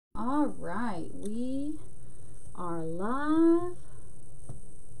All right, we are live.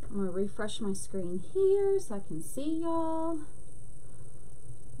 I'm gonna refresh my screen here so I can see y'all.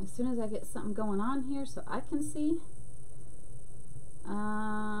 As soon as I get something going on here so I can see.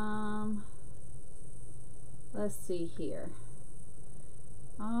 Let's see here.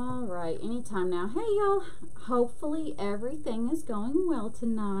 All right, anytime now. Hey y'all, hopefully everything is going well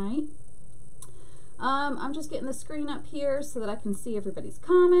tonight. I'm just getting the screen up here so that I can see everybody's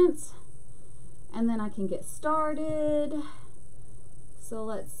comments, and then I can get started. So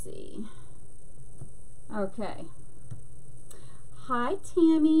let's see. Okay. Hi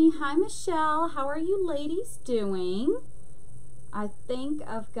Tammy, hi Michelle, how are you ladies doing? I think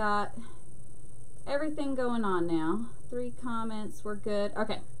I've got everything going on now. 3 comments, we're good.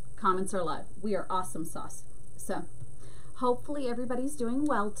 Okay, comments are live. We are awesome sauce. So hopefully everybody's doing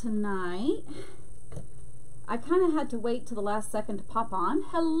well tonight. I kind of had to wait till the last second to pop on.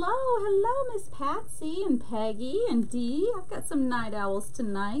 Hello, Miss Patsy and Peggy and Dee. I've got some night owls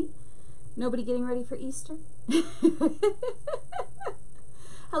tonight. Nobody getting ready for Easter?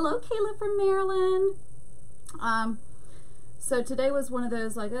 Hello, Kayla from Maryland. So today was one of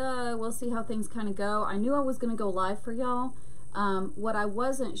those like, we'll see how things kind of go. I knew I was going to go live for y'all. What I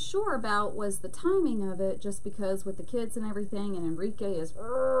wasn't sure about was the timing of it, just because with the kids and everything, and Enrique is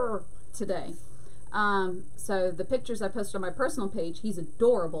today. So the pictures I posted on my personal page, he's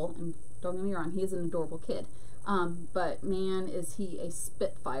adorable, and don't get me wrong, he is an adorable kid. But man, is he a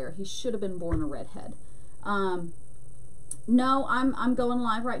spitfire. He should have been born a redhead. No, I'm going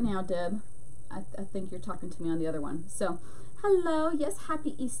live right now, Deb. I think you're talking to me on the other one. So, hello, yes,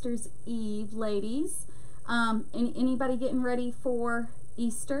 happy Easter's Eve, ladies. Anybody getting ready for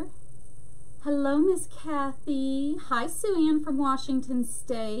Easter? Hello, Miss Kathy. Hi, Sue Ann from Washington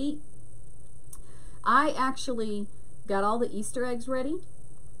State. I actually got all the Easter eggs ready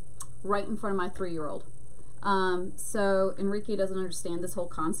right in front of my 3-year-old. So Enrique doesn't understand this whole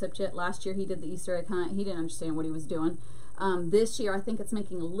concept yet. Last year he did the Easter egg hunt. He didn't understand what he was doing. This year I think it's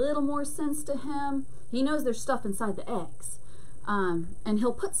making a little more sense to him. He knows there's stuff inside the eggs. And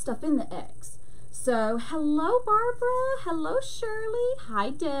he'll put stuff in the eggs. So hello Barbara, hello Shirley,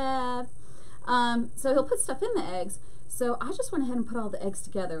 hi Deb. So he'll put stuff in the eggs. So I just went ahead and put all the eggs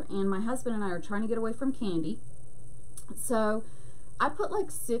together, and my husband and I are trying to get away from candy. So I put like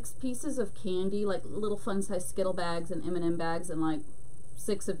 6 pieces of candy, like little fun-sized Skittle bags and M&M bags, and like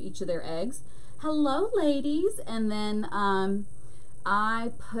 6 of each of their eggs. Hello, ladies. And then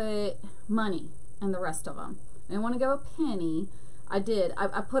I put money in the rest of them. I didn't want to go a penny. I did.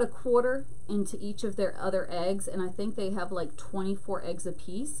 I put a quarter into each of their other eggs, and I think they have like 24 eggs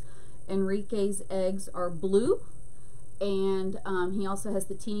apiece. Enrique's eggs are blue. And he also has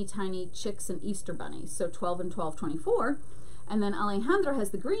the teeny tiny chicks and Easter bunnies, so 12 and 12, 24. And then Alejandro has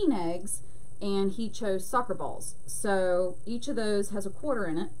the green eggs, and he chose soccer balls. So each of those has a quarter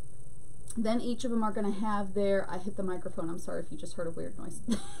in it. Then each of them are going to have their, I hit the microphone, I'm sorry if you just heard a weird noise.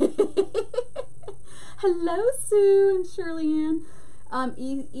 Hello, Sue and Shirley Ann.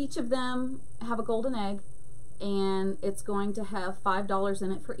 Each of them have a golden egg, and it's going to have $5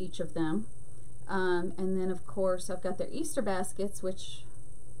 in it for each of them. And then of course I've got their Easter baskets, which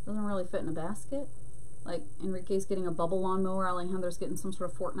doesn't really fit in a basket. Like Enrique's getting a bubble lawnmower, Alejandro's getting some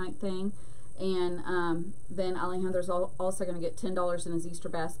sort of Fortnite thing, and then Alejandro's also going to get $10 in his Easter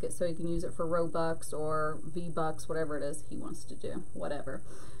basket so he can use it for Robux or V-Bucks, whatever it is he wants to do, whatever.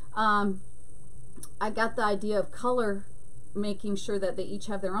 I got the idea of color, making sure that they each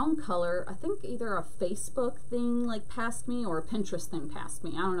have their own color. I think either a Facebook thing like passed me or a Pinterest thing passed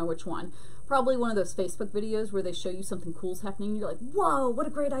me. I don't know which one. Probably one of those Facebook videos where they show you something cool's happening and you're like, whoa, what a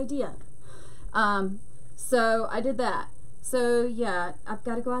great idea. So I did that. So yeah, I've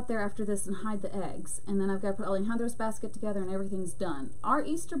got to go out there after this and hide the eggs. And then I've got to put Alejandro's basket together and everything's done. Our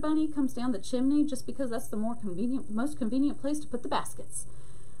Easter bunny comes down the chimney just because that's the most convenient place to put the baskets.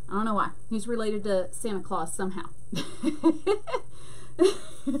 I don't know why. He's related to Santa Claus somehow.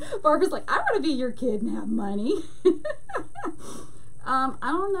 Barbara's like, I want to be your kid and have money. I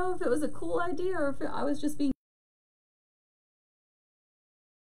don't know if it was a cool idea or if I was just being...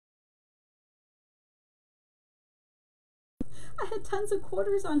 I had tons of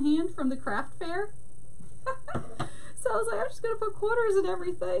quarters on hand from the craft fair. So I was like, I'm just going to put quarters in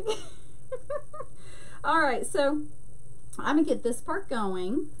everything. Alright, so I'm going to get this part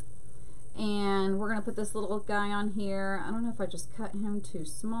going. And we're going to put this little guy on here. I don't know if I just cut him too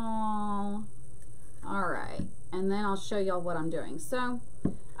small. Alright, and then I'll show y'all what I'm doing. So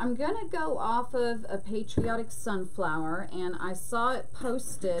I'm going to go off of a Patriotic sunflower, and I saw it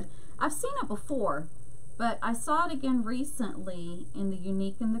posted. I've seen it before, But I saw it again recently in the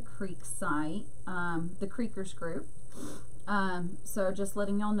Unique in the Creek site, the Creekers group. So just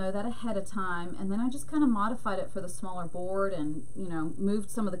letting y'all know that ahead of time. And then I just kind of modified it for the smaller board and, you know,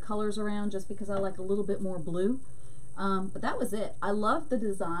 moved some of the colors around just because I like a little bit more blue. But that was it. I love the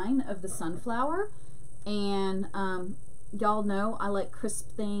design of the sunflower. And y'all know I like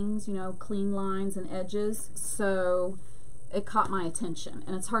crisp things, you know, clean lines and edges. So it caught my attention.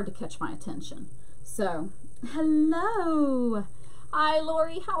 And it's hard to catch my attention. So, hello. Hi,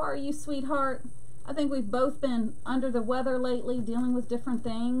 Lori. How are you, sweetheart? I think we've both been under the weather lately, dealing with different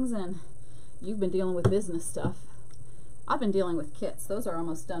things, and you've been dealing with business stuff. I've been dealing with kits. Those are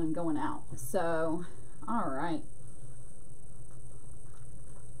almost done and going out. So, all right.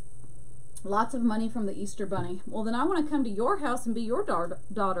 Lots of money from the Easter Bunny. Well, then I want to come to your house and be your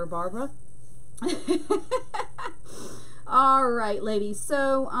daughter, Barbara. All right, ladies.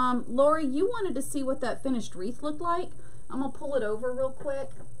 So, Lori, you wanted to see what that finished wreath looked like. I'm going to pull it over real quick,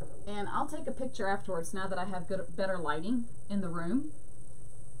 and I'll take a picture afterwards now that I have better lighting in the room.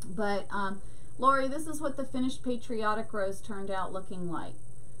 But, Lori, this is what the finished Patriotic rose turned out looking like.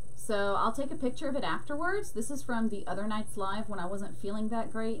 So I'll take a picture of it afterwards. This is from the other night's live when I wasn't feeling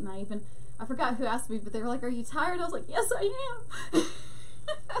that great, and I forgot who asked me, but they were like, "Are you tired?" I was like, "Yes, I am."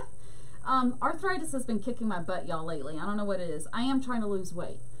 Arthritis has been kicking my butt, y'all, lately. I don't know what it is. I am trying to lose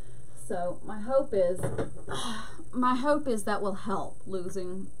weight. So my hope is that will help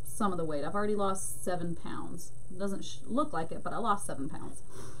losing some of the weight. I've already lost 7 pounds. It doesn't look like it, but I lost 7 pounds.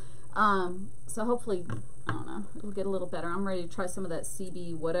 So hopefully, I don't know, it'll get a little better. I'm ready to try some of that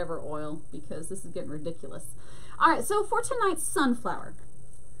CB whatever oil because this is getting ridiculous. All right, so for tonight's sunflower,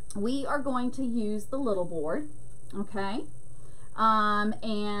 we are going to use the little board, okay?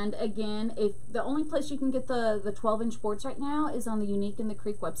 And again, if the only place you can get the 12-inch boards right now is on the Unique in the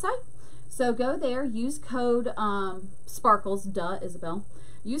Creek website. So go there, use code Sparkles, duh, Isabel.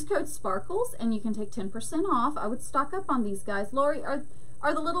 Use code Sparkles and you can take 10% off. I would stock up on these guys. Lori, are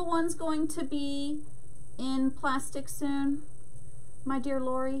the little ones going to be in plastic soon? My dear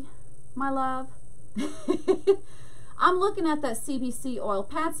Lori, my love. I'm looking at that CBC oil.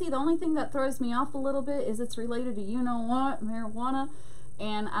 Patsy, the only thing that throws me off a little bit is it's related to you-know-what, marijuana,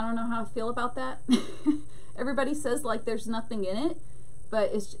 and I don't know how I feel about that. Everybody says like there's nothing in it, but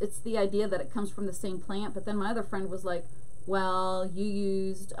it's the idea that it comes from the same plant. But then my other friend was like, well, you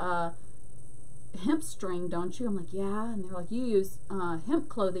used hemp string, don't you? I'm like, yeah. And they're like, you use hemp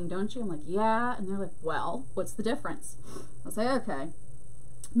clothing, don't you? I'm like, yeah. And they're like, well, what's the difference? I was like, okay.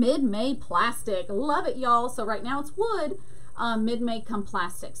 Mid-May plastic. Love it, y'all. So right now it's wood. Mid-May come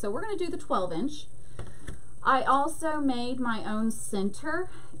plastic. So we're going to do the 12-inch. I also made my own center.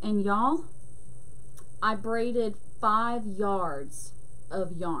 And y'all, I braided 5 yards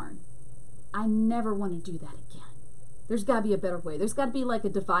of yarn. I never want to do that again. There's got to be a better way. There's got to be like a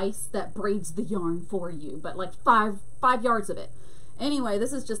device that braids the yarn for you. But like five yards of it. Anyway,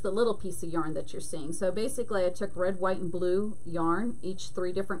 this is just a little piece of yarn that you're seeing. So basically I took red, white, and blue yarn, each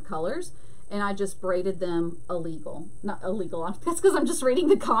 3 different colors, and I just braided them illegal. Not illegal, that's because I'm just reading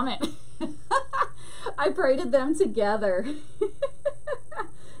the comment. I braided them together.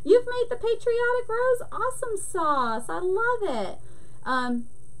 You've made the Patriotic rose? Awesome sauce. I love it.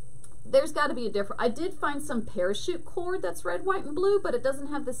 There's got to be a different. I did find some parachute cord that's red, white, and blue, but it doesn't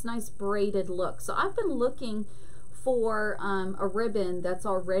have this nice braided look. So I've been looking for a ribbon that's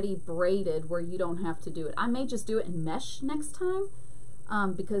already braided where you don't have to do it. I may just do it in mesh next time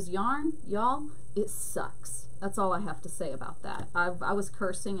because yarn, y'all, it sucks. That's all I have to say about that. I was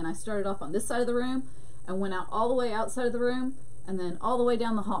cursing and I started off on this side of the room and went out all the way outside of the room and then all the way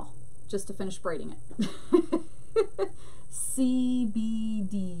down the hall just to finish braiding it.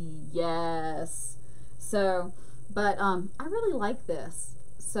 CBD, yes. So, but I really like this.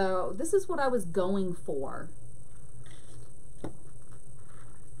 So this is what I was going for.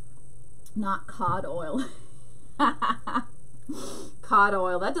 Not cod oil. Cod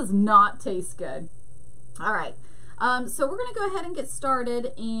oil. That does not taste good. All right. So we're going to go ahead and get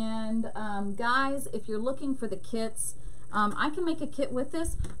started. And guys, if you're looking for the kits, I can make a kit with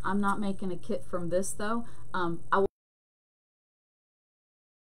this. I'm not making a kit from this though. I'll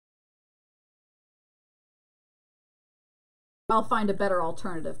find a better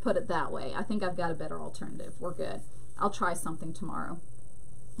alternative. Put it that way. I think I've got a better alternative. We're good. I'll try something tomorrow.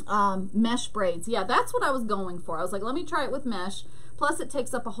 Mesh braids. Yeah, that's what I was going for. I was like, let me try it with mesh. Plus it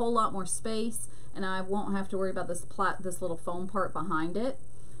takes up a whole lot more space and I won't have to worry about this little foam part behind it.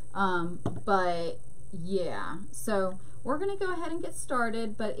 But yeah, so we're going to go ahead and get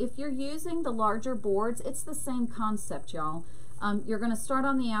started. But if you're using the larger boards, it's the same concept, y'all. You're going to start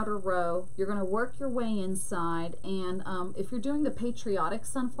on the outer row. You're going to work your way inside, and if you're doing the Patriotic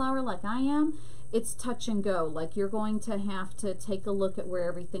sunflower like I am, it's touch and go. Like, you're going to have to take a look at where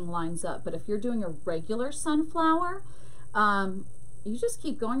everything lines up. But if you're doing a regular sunflower, you just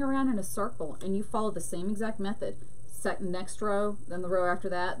keep going around in a circle and you follow the same exact method. Next row, then the row after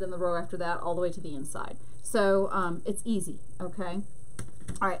that, then the row after that, all the way to the inside. So it's easy, okay?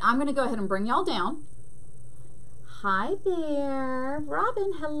 All right, I'm going to go ahead and bring y'all down. Hi there.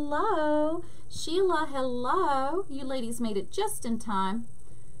 Robin, hello. Sheila, hello. You ladies made it just in time.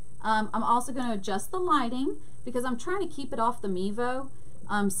 I'm also going to adjust the lighting because I'm trying to keep it off the Mevo.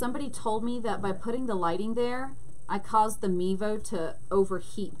 Somebody told me that by putting the lighting there, I caused the Mevo to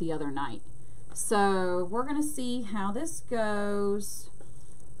overheat the other night. So we're going to see how this goes.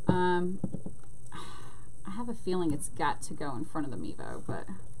 I have a feeling it's got to go in front of the Mevo, but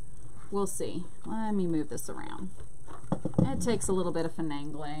we'll see. Let me move this around. It takes a little bit of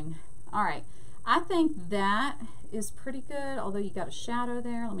finagling. All right. I think that is pretty good, although you got a shadow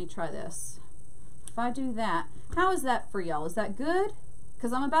there. Let me try this. If I do that, how is that for y'all? Is that good?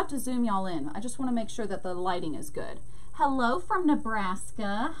 Because I'm about to zoom y'all in. I just want to make sure that the lighting is good. Hello from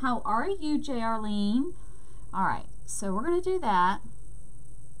Nebraska. How are you, J. Arlene? All right, so we're going to do that.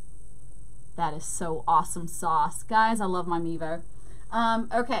 That is so awesome sauce. Guys, I love my Mevo.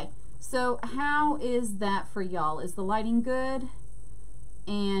 Okay, so how is that for y'all? Is the lighting good?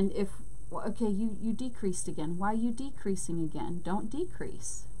 And if, okay, you decreased again. Why are you decreasing again? Don't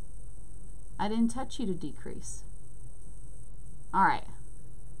decrease. I didn't touch you to decrease. All right,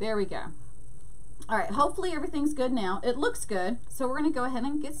 there we go. All right, hopefully everything's good now. It looks good, so we're going to go ahead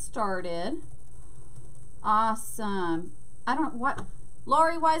and get started. Awesome. I don't, what,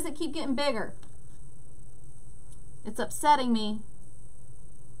 Lori, why does it keep getting bigger? It's upsetting me.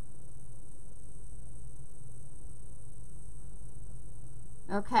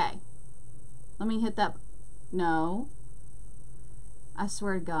 Okay. Let me hit that. No. I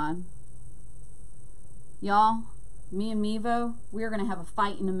swear to God. Y'all, me and Mevo, we're going to have a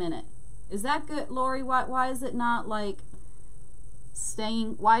fight in a minute. Is that good, Lori? Why is it not, like,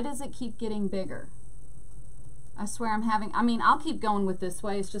 staying? Why does it keep getting bigger? I swear I'm having, I mean, I'll keep going with this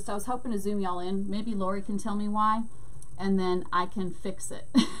way. It's just I was hoping to zoom y'all in. Maybe Lori can tell me why, and then I can fix it.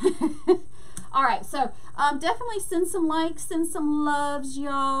 All right, so definitely send some likes, send some loves,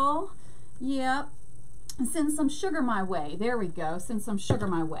 y'all. Yep. Send some sugar my way. There we go. Send some sugar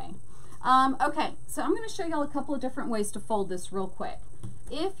my way. Okay, so I'm going to show y'all a couple of different ways to fold this real quick.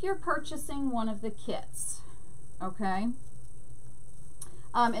 If you're purchasing one of the kits, okay,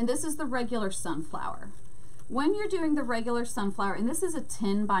 and this is the regular sunflower. When you're doing the regular sunflower, and this is a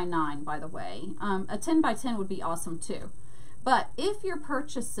 10 by 9, by the way, a 10 by 10 would be awesome too. But if you're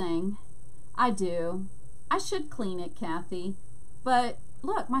purchasing, I should clean it, Kathy, but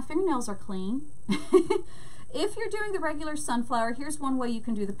look, my fingernails are clean. If you're doing the regular sunflower, here's one way you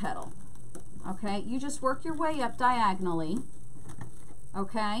can do the petal. Okay, you just work your way up diagonally.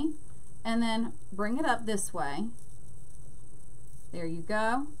 Okay, and then bring it up this way. There you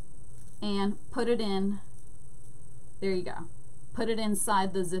go. And put it in. There you go. Put it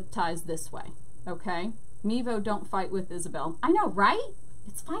inside the zip ties this way. Okay? Mevo, don't fight with Isabel. I know, right?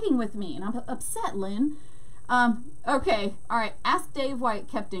 It's fighting with me, and I'm upset, Lynn. Okay, all right. Ask Dave why it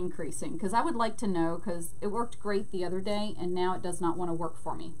kept increasing, because I would like to know, because it worked great the other day, and now it does not want to work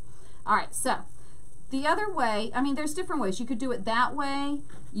for me. All right, so the other way, I mean, there's different ways. You could do it that way.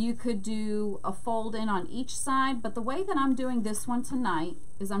 You could do a fold in on each side, but the way that I'm doing this one tonight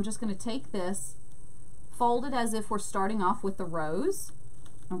is I'm just going to take this, fold it as if we're starting off with the rows,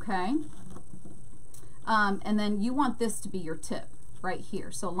 okay? And then you want this to be your tip right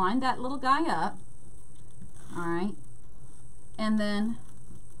here. So line that little guy up, all right? And then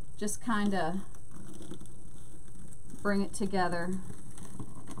just kind of bring it together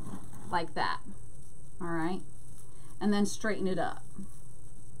like that. All right, and then straighten it up.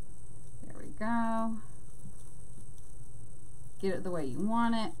 There we go. Get it the way you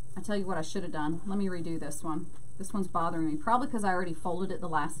want it. I tell you what I should have done. Let me redo this one. This one's bothering me, probably because I already folded it the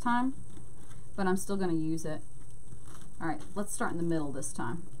last time, but I'm still going to use it. All right, let's start in the middle this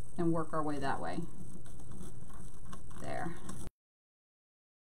time and work our way that way. There.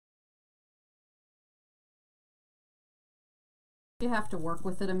 You have to work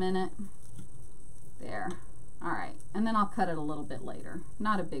with it a minute. There. All right, and then I'll cut it a little bit later.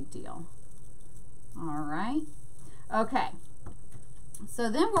 Not a big deal. All right. Okay. So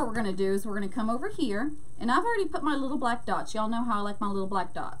then what we're going to do is we're going to come over here, and I've already put my little black dots. Y'all know how I like my little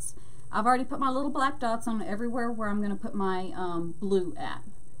black dots. I've already put my little black dots on everywhere where I'm going to put my blue at.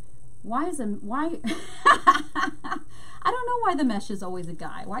 Why is it, why? I don't know why the mesh is always a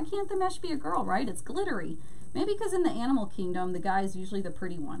guy. Why can't the mesh be a girl, right? It's glittery. Maybe because in the animal kingdom, the guy is usually the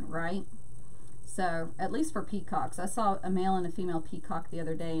pretty one, right? So, at least for peacocks. I saw a male and a female peacock the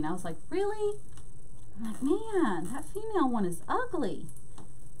other day, and I was like, really? I'm like, man, that female one is ugly.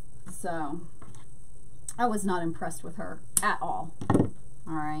 So, I was not impressed with her at all.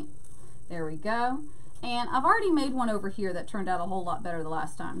 All right, there we go. And I've already made one over here that turned out a whole lot better the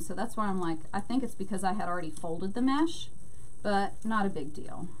last time. So that's why I'm like, I think it's because I had already folded the mesh, but not a big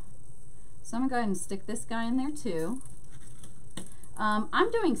deal. So I'm going to go ahead and stick this guy in there too. I'm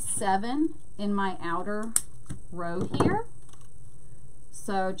doing 7 in my outer row here.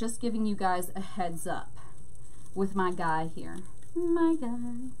 So just giving you guys a heads up with my guy here. My guy.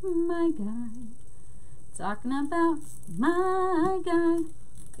 Talking about my guy.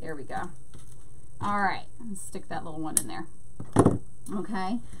 There we go. All right, let's stick that little one in there.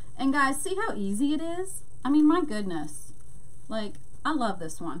 Okay, and guys, see how easy it is? I mean, my goodness. Like, I love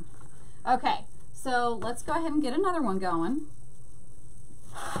this one. Okay, so let's go ahead and get another one going.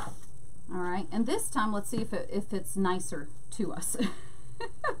 All right, and this time, let's see if it's nicer to us.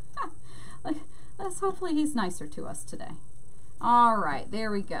 Hopefully he's nicer to us today. All right,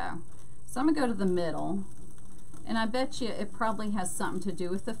 there we go. So I'm gonna go to the middle, and I bet you it probably has something to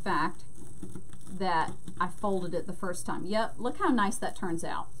do with the fact that I folded it the first time. Yep, look how nice that turns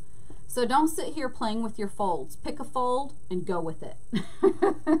out. So don't sit here playing with your folds. Pick a fold and go with it.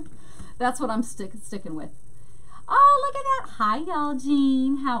 That's what I'm sticking with. Oh, look at that. Hi, y'all,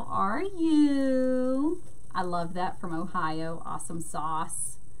 Jean. How are you? I love that from Ohio. Awesome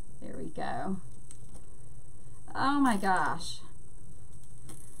sauce. There we go. Oh my gosh.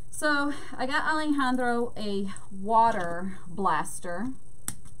 So I got Alejandro a water blaster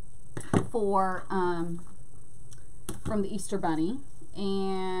for from the Easter Bunny,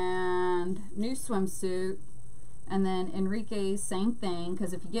 and new swimsuit, and then Enrique's same thing,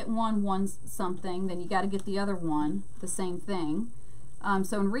 because if you get one's something, then you got to get the other one the same thing.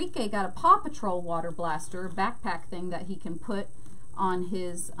 So Enrique got a Paw Patrol water blaster backpack thing that he can put on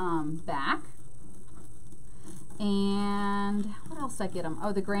his back. And what else did I get him?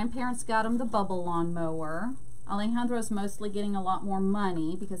 Oh, the grandparents got him the bubble lawn mower. Alejandro's mostly getting a lot more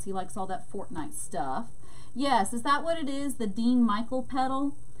money because he likes all that Fortnite stuff. Yes, is that what it is? The Dean Michael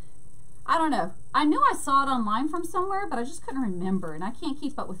pedal? I don't know. I knew I saw it online from somewhere, but I just couldn't remember, and I can't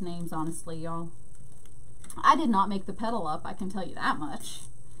keep up with names, honestly, y'all. I did not make the pedal up, I can tell you that much.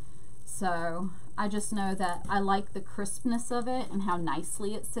 So I just know that I like the crispness of it and how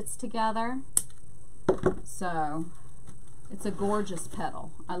nicely it sits together. So it's a gorgeous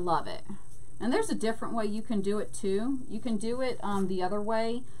pedal. I love it. And there's a different way you can do it too. You can do it the other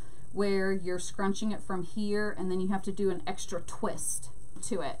way, where you're scrunching it from here and then you have to do an extra twist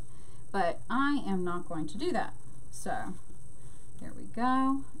to it. But I am not going to do that. So there we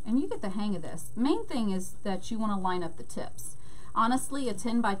go. And you get the hang of this. The main thing is that you want to line up the tips. Honestly, a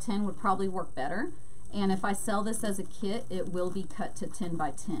 10 by 10 would probably work better. And if I sell this as a kit, it will be cut to 10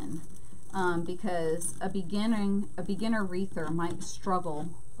 by 10. Because a beginner wreather might struggle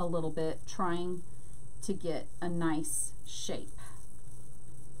a little bit trying to get a nice shape.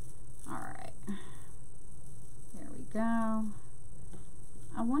 All right, there we go.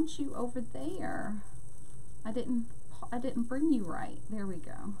 I want you over there. I didn't bring you right. There we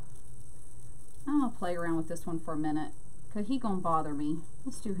go. I'm gonna play around with this one for a minute because he gonna bother me.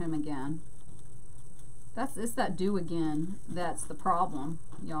 Let's do him again. It's that do again that's the problem,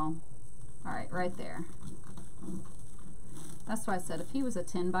 y'all. All right, right there. That's why I said if he was a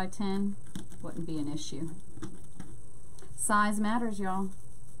 10 by 10, wouldn't be an issue. Size matters, y'all.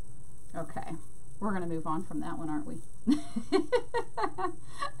 Okay, we're gonna move on from that one, aren't we?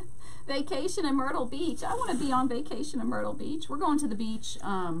 Vacation in Myrtle Beach. I want to be on vacation in Myrtle Beach. We're going to the beach,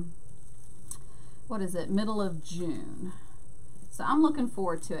 what is it, middle of June. So I'm looking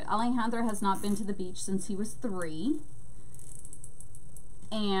forward to it. Alejandro has not been to the beach since he was 3.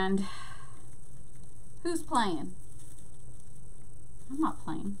 And who's playing? I'm not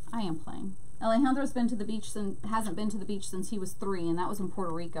playing. I am playing. Alejandro's been to the beach hasn't been to the beach since he was 3, and that was in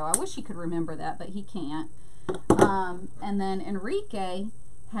Puerto Rico. I wish he could remember that, but he can't. And then Enrique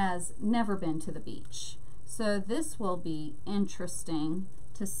has never been to the beach. So this will be interesting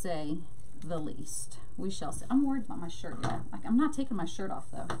to say the least. We shall see. I'm worried about my shirt, y'all. Like, I'm not taking my shirt off,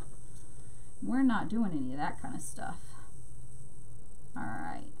 though. We're not doing any of that kind of stuff. All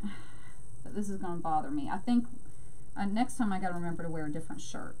right. But this is going to bother me. I think next time I got to remember to wear a different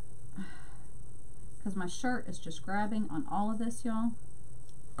shirt. Because my shirt is just grabbing on all of this, y'all.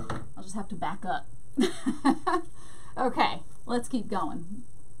 I'll just have to back up. Okay, let's keep going.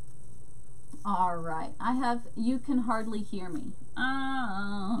 All right, you can hardly hear me.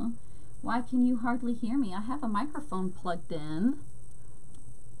 Why can you hardly hear me? I have a microphone plugged in,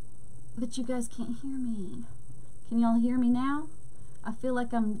 but you guys can't hear me. Can y'all hear me now? I feel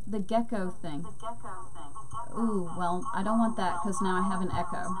like I'm the gecko thing. Ooh, well, I don't want that because now I have an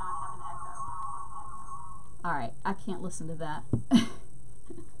echo. All right, I can't listen to that.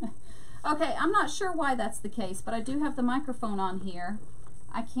 Okay, I'm not sure why that's the case, but I do have the microphone on here.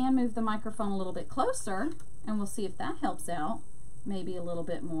 I can move the microphone a little bit closer, and we'll see if that helps out. Maybe a little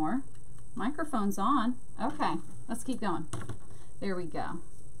bit more. Microphone's on. Okay, let's keep going. There we go.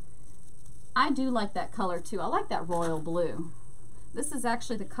 I do like that color too. I like that royal blue. This is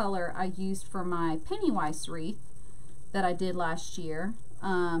actually the color I used for my Pennywise wreath that I did last year,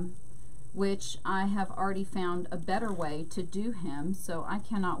 which I have already found a better way to do him, so I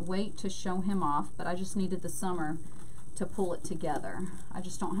cannot wait to show him off, but I just needed the summer to pull it together. I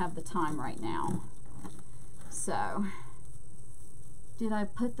just don't have the time right now. So, did I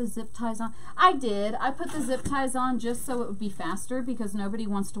put the zip ties on? I did. I put the zip ties on just so it would be faster because nobody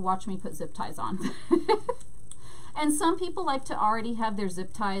wants to watch me put zip ties on. And some people like to already have their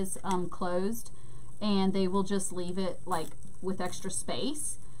zip ties closed, and they will just leave it like with extra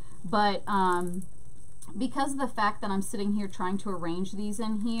space. But because of the fact that I'm sitting here trying to arrange these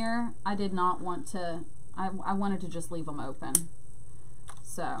in here, I did not want to, I wanted to just leave them open.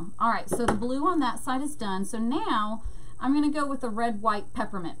 So, all right, so the blue on that side is done. So now I'm going to go with a red, white,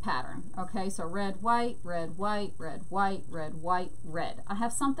 peppermint pattern. Okay, so red, white, red, white, red, white, red, white, red. I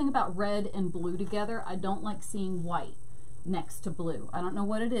have something about red and blue together. I don't like seeing white next to blue. I don't know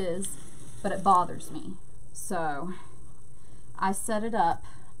what it is, but it bothers me. So I set it up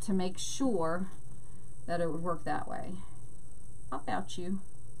to make sure that it would work that way. Pop out, you.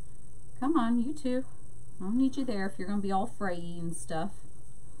 Come on, you two. I don't need you there if you're going to be all frayy and stuff.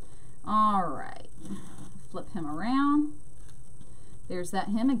 All right. Flip him around. There's that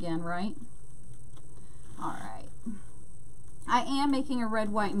him again, right? All right. I am making a red,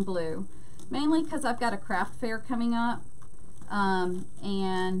 white, and blue, mainly because I've got a craft fair coming up,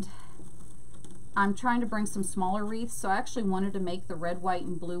 and I'm trying to bring some smaller wreaths, so I actually wanted to make the red, white,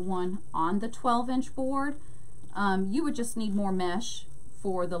 and blue one on the 12-inch board. You would just need more mesh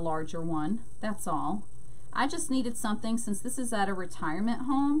for the larger one, that's all. I just needed something, since this is at a retirement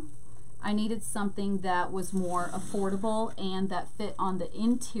home, I needed something that was more affordable and that fit on the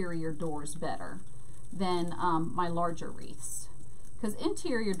interior doors better than my larger wreaths. Because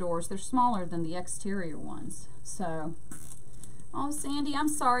interior doors, they're smaller than the exterior ones. So, oh Sandy, I'm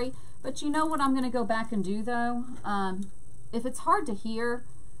sorry. But you know what I'm going to go back and do though? If it's hard to hear,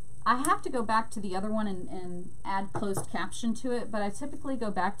 I have to go back to the other one and add closed caption to it, but I typically go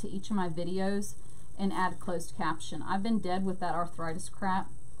back to each of my videos and add closed caption. I've been dead with that arthritis crap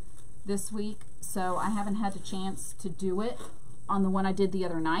this week, so I haven't had a chance to do it on the one I did the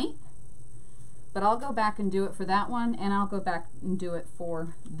other night. But I'll go back and do it for that one, and I'll go back and do it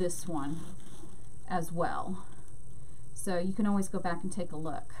for this one as well. So you can always go back and take a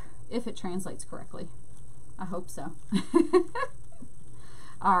look. If it translates correctly. I hope so.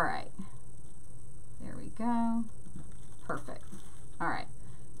 All right. There we go. Perfect. All right.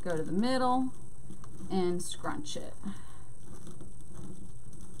 Go to the middle and scrunch it.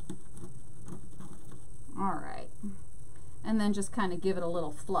 All right. And then just kind of give it a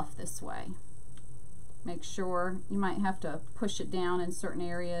little fluff this way. Make sure you might have to push it down in certain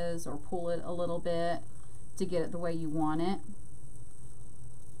areas or pull it a little bit to get it the way you want it.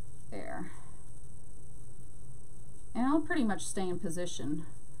 There. And I'll pretty much stay in position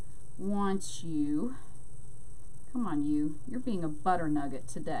once you, come on you, you're being a butter nugget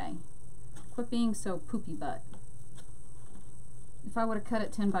today. Quit being so poopy butt. If I would have cut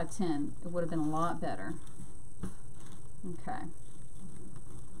it 10 by 10, it would have been a lot better. Okay.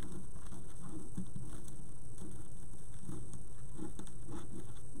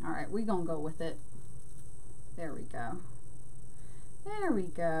 All right, we're gonna go with it. There we go. There we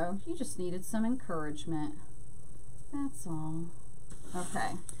go. You just needed some encouragement. That's all.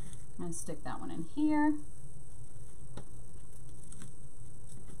 Okay. I'm going to stick that one in here.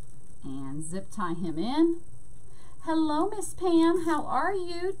 And zip tie him in. Hello, Miss Pam. How are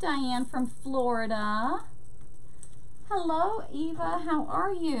you? Diane from Florida. Hello, Eva. How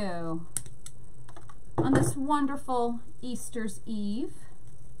are you? On this wonderful Easter's Eve.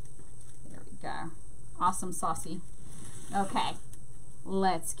 There we go. Awesome, saucy. Okay.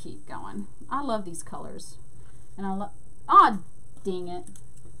 Let's keep going. I love these colors. And I love, ah, dang it.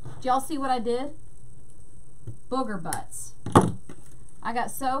 Did y'all see what I did? Booger butts. I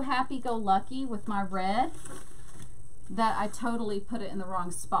got so happy-go-lucky with my red that I totally put it in the wrong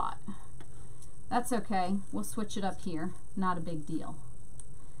spot. That's okay. We'll switch it up here. Not a big deal.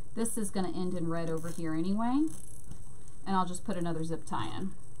 This is going to end in red over here anyway. And I'll just put another zip tie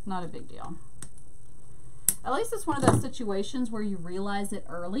in. Not a big deal. At least it's one of those situations where you realize it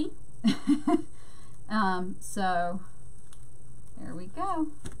early. So there we go.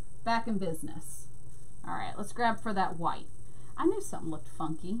 Back in business. All right, let's grab for that white. I knew something looked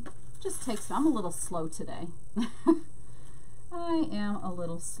funky. Just takes, I'm a little slow today. I am a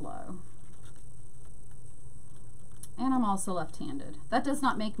little slow. And I'm also left-handed. That does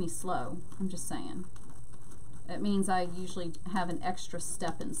not make me slow. I'm just saying. It means I usually have an extra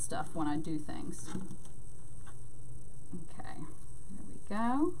step in stuff when I do things. Okay, there we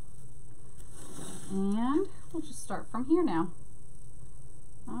go. And we'll just start from here now.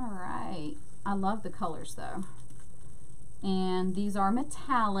 All right. I love the colors though. And these are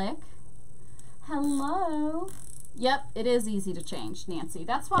metallic. Hello. Yep, it is easy to change, Nancy.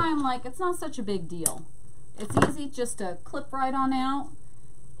 That's why I'm like, it's not such a big deal. It's easy just to clip right on out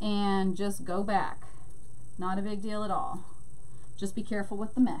and just go back. Not a big deal at all. Just be careful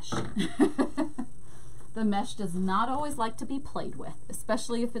with the mesh. The mesh does not always like to be played with,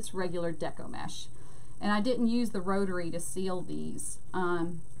 especially if it's regular deco mesh. And I didn't use the rotary to seal these,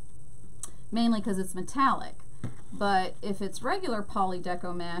 mainly because it's metallic. But if it's regular poly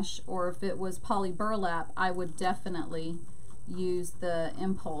deco mesh, or if it was poly burlap, I would definitely use the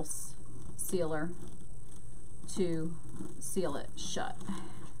impulse sealer to seal it shut.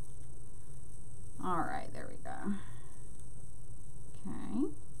 All right, there we go. Okay.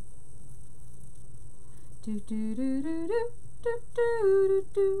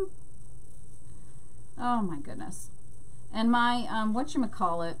 Oh my goodness. And my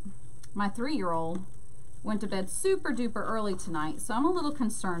whatchamacallit, my 3-year-old went to bed super duper early tonight, so I'm a little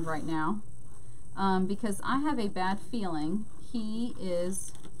concerned right now because I have a bad feeling he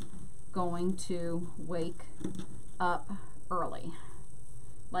is going to wake up early,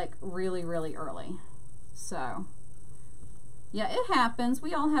 like really, really early. So yeah, it happens.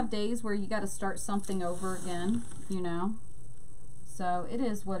 We all have days where you got to start something over again, you know. So it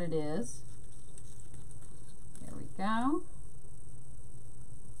is what it is. There we go.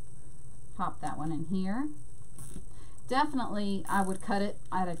 Pop that one in here. Definitely, I would cut it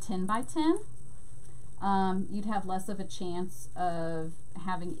at a 10 by 10. You'd have less of a chance of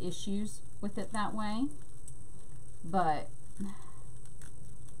having issues with it that way. But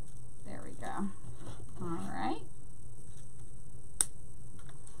there we go. All right.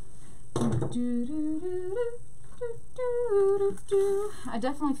 I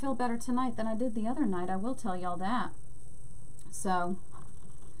definitely feel better tonight than I did the other night. I will tell y'all that. So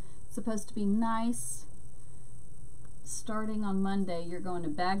it's supposed to be nice. Starting on Monday, you're going to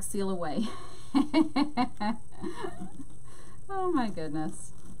bag seal away. Oh my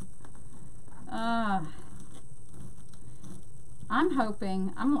goodness. I'm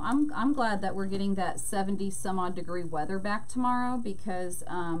hoping, I'm glad that we're getting that 70 some odd degree weather back tomorrow, because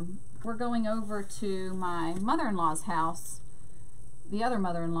we're going over to my mother-in-law's house, the other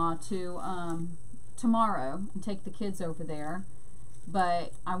mother-in-law, to tomorrow and take the kids over there.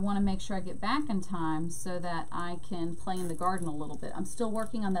 But I want to make sure I get back in time so that I can play in the garden a little bit. I'm still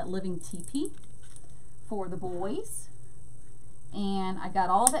working on that living teepee for the boys, and I got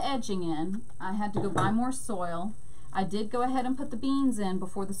all the edging in. I had to go buy more soil. I did go ahead and put the beans in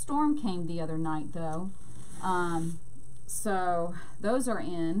before the storm came the other night though. So those are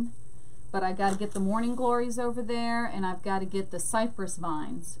in, but I got to get the morning glories over there, and I've got to get the cypress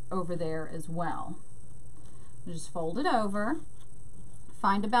vines over there as well. Just fold it over,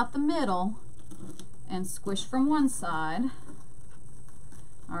 find about the middle, and squish from one side.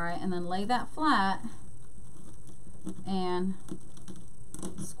 All right, and then lay that flat and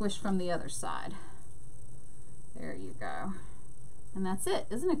squish from the other side. There you go. And that's it.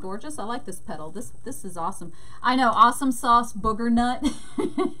 Isn't it gorgeous? I like this petal. This is awesome. I know, awesome sauce, booger nut,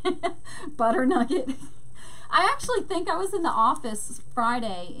 butter nugget. I actually think I was in the office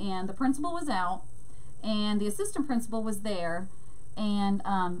Friday, and the principal was out, and the assistant principal was there, and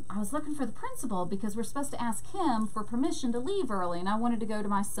I was looking for the principal because we're supposed to ask him for permission to leave early, and I wanted to go to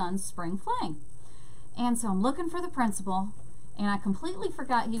my son's spring fling. And so I'm looking for the principal, and I completely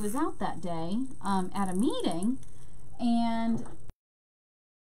forgot he was out that day at a meeting, and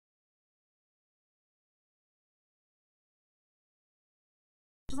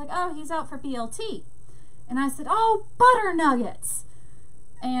she's like, oh, he's out for BLT. And I said, oh, butter nuggets.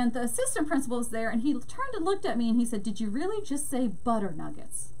 And the assistant principal was there, and he turned and looked at me, and he said, did you really just say butter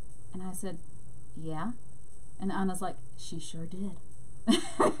nuggets? And I said, yeah. And Anna's like, she sure did.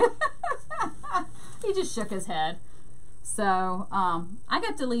 He just shook his head. So I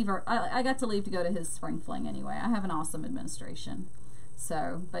got to leave I got to leave to go to his spring fling anyway. I have an awesome administration.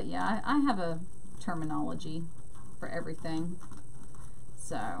 So, but yeah, I have a terminology for everything.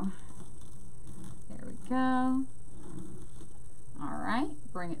 So there we go. All right,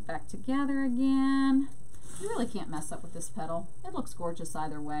 bring it back together again. You really can't mess up with this petal. It looks gorgeous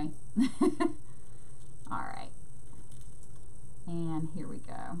either way. All right, and here we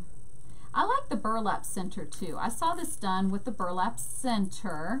go. I like the burlap center too. I saw this done with the burlap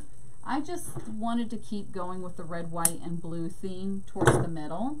center. I just wanted to keep going with the red, white, and blue theme towards the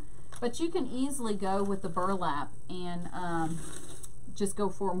middle. But you can easily go with the burlap and just go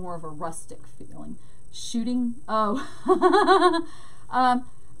for more of a rustic feeling. Shooting, oh, I'm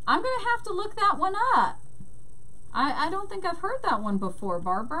going to have to look that one up. I don't think I've heard that one before,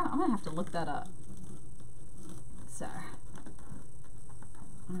 Barbara. I'm going to have to look that up. So,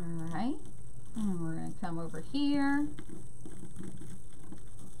 all right, and we're going to come over here.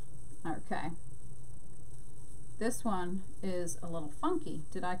 Okay, this one is a little funky.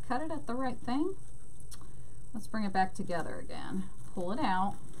 Did I cut it at the right thing? Let's bring it back together again. Pull it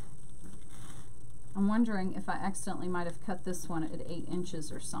out. I'm wondering if I accidentally might have cut this one at 8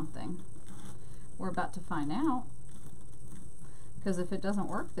 inches or something. We're about to find out. Because if it doesn't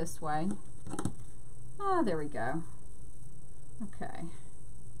work this way, there we go. Okay.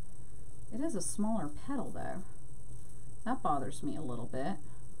 It is a smaller petal though. That bothers me a little bit.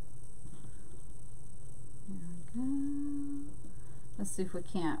 There we go. Let's see if we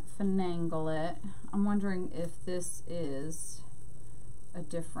can't finagle it. I'm wondering if this is a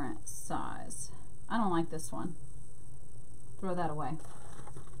different size. I don't like this one. Throw that away.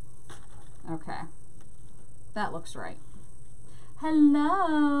 Okay. That looks right.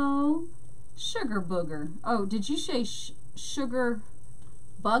 Hello, sugar booger. Oh, did you say sugar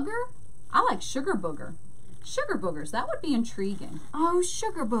bugger? I like sugar booger. Sugar boogers, that would be intriguing. Oh,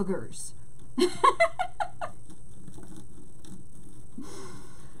 sugar boogers.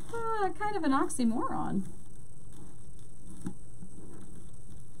 Kind of an oxymoron.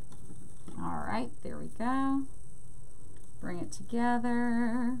 All right, there we go. Bring it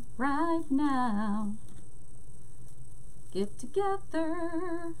together right now. Get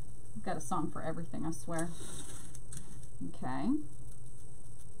together. I've got a song for everything, I swear. Okay.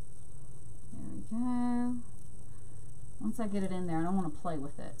 There we go. Once I get it in there, I don't want to play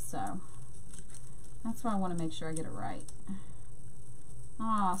with it, so that's why I want to make sure I get it right.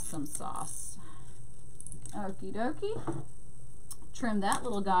 Awesome sauce. Okie dokie. Trim that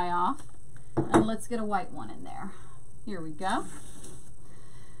little guy off, and let's get a white one in there. Here we go.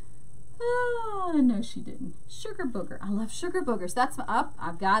 Oh, no, she didn't. Sugar booger. I love sugar boogers. That's up.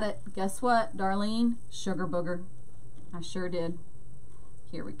 I've got it. Guess what, Darlene? Sugar booger. I sure did.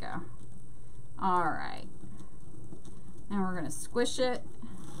 Here we go. All right. Now we're going to squish it.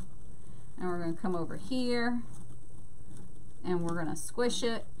 And we're going to come over here. And we're going to squish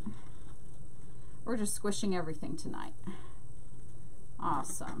it. We're just squishing everything tonight.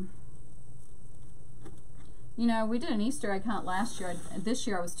 Awesome. You know, we did an Easter egg hunt last year. This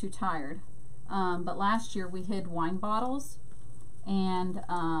year I was too tired. But last year we hid wine bottles. And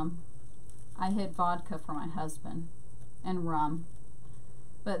I hid vodka for my husband. And rum.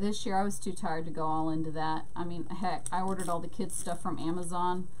 But this year I was too tired to go all into that. I mean, heck, I ordered all the kids' stuff from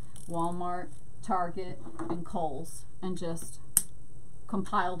Amazon, Walmart, Target, and Kohl's. And just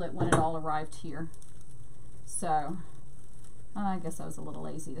compiled it when it all arrived here. So, I guess I was a little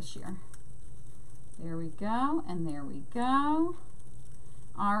lazy this year. There we go, and there we go.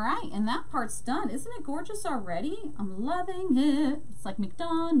 All right, and that part's done. Isn't it gorgeous already? I'm loving it. It's like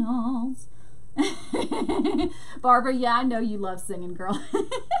McDonald's. Barbara, yeah, I know you love singing, girl.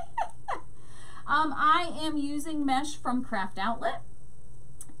 I am using mesh from Craft Outlet.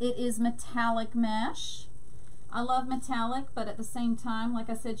 It is metallic mesh. I love metallic, but at the same time, like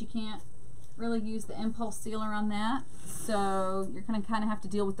I said, you can't really use the impulse sealer on that. So you're going to kind of have to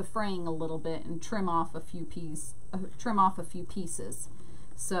deal with the fraying a little bit and trim off a few pieces.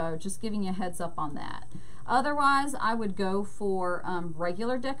 So just giving you a heads up on that. Otherwise, I would go for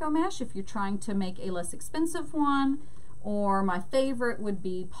regular deco mesh if you're trying to make a less expensive one, or my favorite would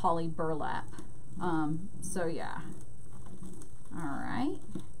be poly burlap. So yeah. All right.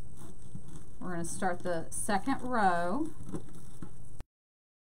 We're going to start the second row.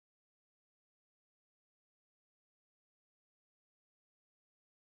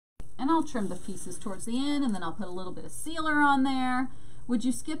 And I'll trim the pieces towards the end, and then I'll put a little bit of sealer on there. Would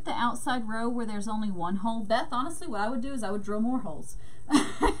you skip the outside row where there's only one hole? Beth, honestly, what I would do is I would drill more holes.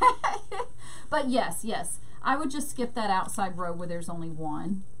 But yes, I would just skip that outside row where there's only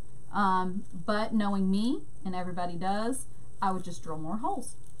one. But knowing me, and everybody does, I would just drill more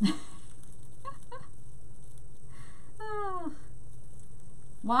holes.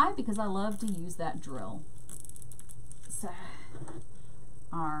 Why? Because I love to use that drill. So,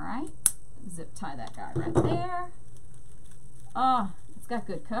 alright, zip tie that guy right there. Oh, it's got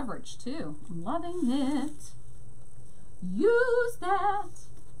good coverage too. I'm loving it. Use that.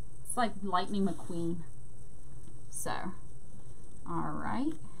 It's like Lightning McQueen. So,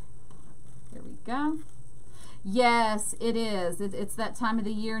 alright, there we go. Yes, it is. It's that time of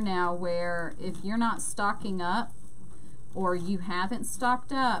the year now where if you're not stocking up, or you haven't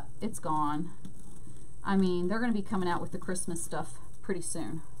stocked up, it's gone. I mean, they're going to be coming out with the Christmas stuff pretty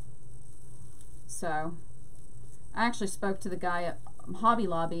soon. So, I actually spoke to the guy at Hobby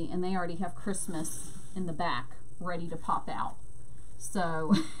Lobby, and they already have Christmas in the back ready to pop out.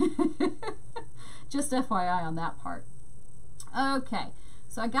 So, just FYI on that part. Okay,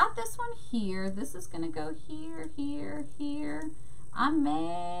 so I got this one here. This is going to go here, here, here. I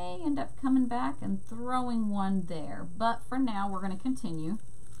may end up coming back and throwing one there, but for now we're going to continue.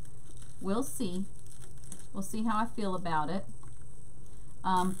 We'll see. We'll see how I feel about it.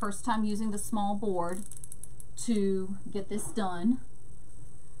 First time using the small board to get this done.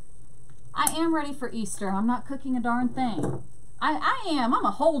 I am ready for Easter. I'm not cooking a darn thing. I am. I'm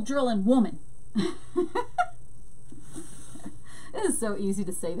a hole drilling woman. It is so easy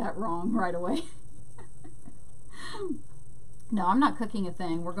to say that wrong right away. No, I'm not cooking a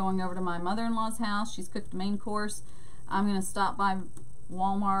thing. We're going over to my mother-in-law's house. She's cooked the main course. I'm going to stop by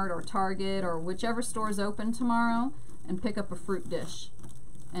Walmart or Target or whichever store is open tomorrow and pick up a fruit dish.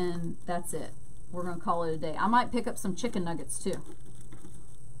 And that's it. We're going to call it a day. I might pick up some chicken nuggets too.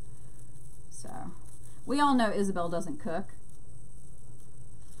 So, we all know Isabel doesn't cook.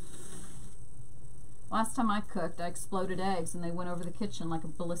 Last time I cooked, I exploded eggs and they went over the kitchen like a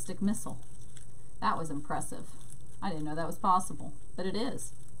ballistic missile. That was impressive. I didn't know that was possible, but it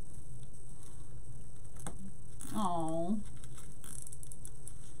is. Oh,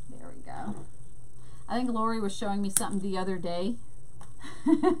 there we go. I think Lori was showing me something the other day.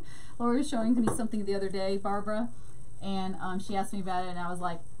 Lori was showing me something the other day, Barbara, and she asked me about it, and I was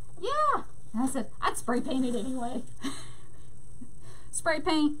like, yeah. And I said, I'd spray paint it anyway. Spray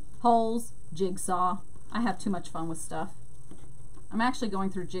paint, holes, jigsaw. I have too much fun with stuff. I'm actually going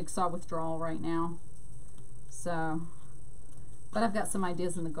through jigsaw withdrawal right now. So, but I've got some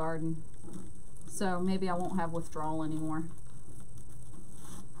ideas in the garden. So maybe I won't have withdrawal anymore.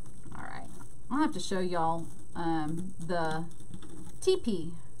 Alright. I'll have to show y'all the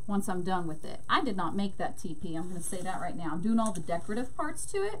teepee once I'm done with it. I did not make that teepee. I'm going to say that right now. I'm doing all the decorative parts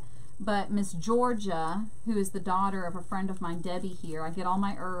to it. But Miss Georgia, who is the daughter of a friend of mine, Debbie here, I get all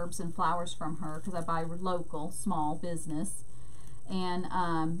my herbs and flowers from her because I buy local, small business. And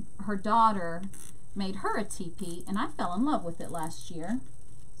her daughter made her a teepee, and I fell in love with it last year.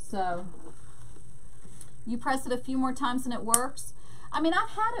 So, you press it a few more times and it works. I mean,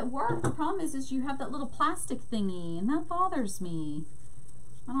 I've had it work. The problem is you have that little plastic thingy, and that bothers me.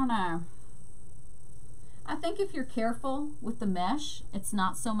 I don't know. I think if you're careful with the mesh, it's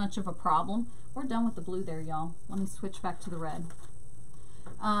not so much of a problem. We're done with the blue there, y'all. Let me switch back to the red.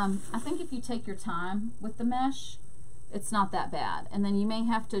 I think if you take your time with the mesh, it's not that bad. And then you may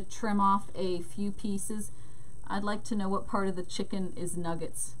have to trim off a few pieces. I'd like to know what part of the chicken is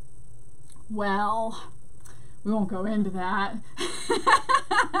nuggets. Well, we won't go into that.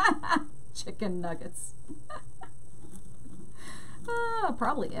 Chicken nuggets.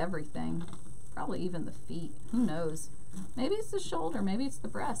 Probably everything. Probably even the feet. Who knows? Maybe it's the shoulder. Maybe it's the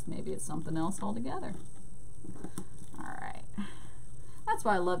breast. Maybe it's something else altogether. Alright. That's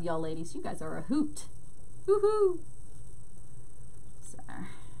why I love y'all ladies. You guys are a hoot. Woohoo! So,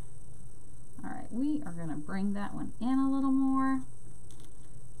 alright, we are going to bring that one in a little more.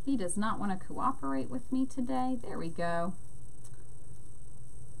 He does not want to cooperate with me today. There we go.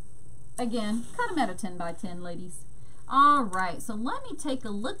 Again, cut him at a 10 by 10, ladies. Alright, so let me take a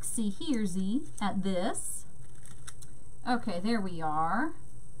look-see here-see at this. Okay, there we are.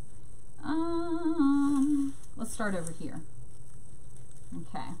 Let's start over here.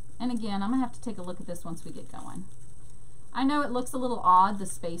 Okay, and again, I'm going to have to take a look at this once we get going. I know it looks a little odd, the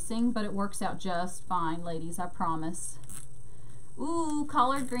spacing, but it works out just fine, ladies, I promise. Ooh,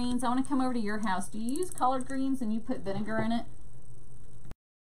 collard greens. I want to come over to your house. Do you use collard greens and you put vinegar in it?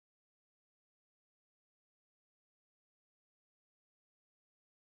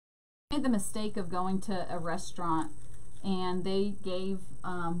 I made the mistake of going to a restaurant and they gave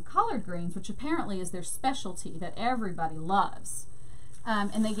collard greens, which apparently is their specialty that everybody loves.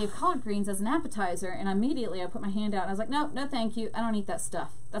 And they gave collard greens as an appetizer, and immediately I put my hand out and I was like, no, no thank you, I don't eat that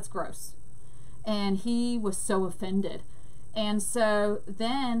stuff, that's gross. And he was so offended. And so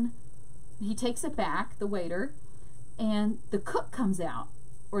then he takes it back, the waiter, and the cook comes out,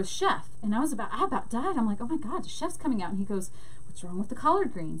 or the chef, and I about died. I'm like, oh my God, the chef's coming out. And he goes, what's wrong with the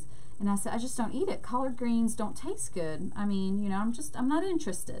collard greens? And I said, I just don't eat it. Collard greens don't taste good. I mean, you know, I'm not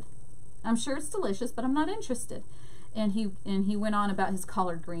interested. I'm sure it's delicious, but I'm not interested. And he went on about his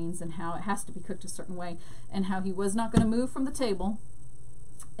collard greens and how it has to be cooked a certain way, and how he was not going to move from the table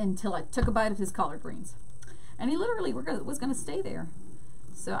until I took a bite of his collard greens. And he literally was going to stay there.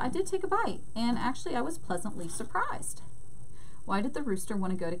 So I did take a bite, and actually I was pleasantly surprised. Why did the rooster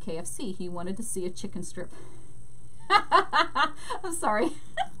want to go to KFC? He wanted to see a chicken strip. I'm sorry.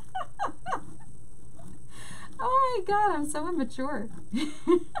 Oh my God, I'm so immature.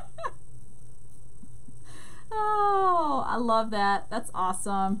 Oh, I love that. That's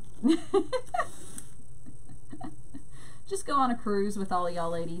awesome. Just go on a cruise with all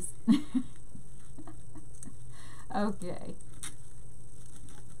y'all ladies. Okay.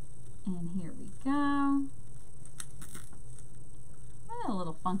 And here we go. A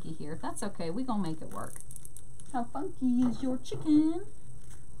little funky here. That's okay. We're going to make it work. How funky is your chicken?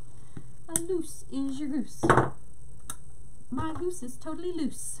 How loose is your goose? My goose is totally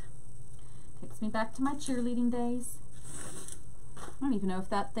loose. Takes me back to my cheerleading days. I don't even know if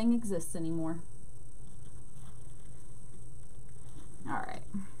that thing exists anymore. Alright.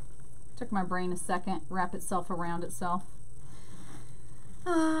 Took my brain a second, wrap itself around itself.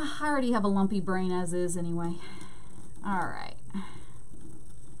 I already have a lumpy brain as is anyway. Alright.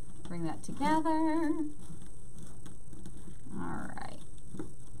 Bring that together. Alright.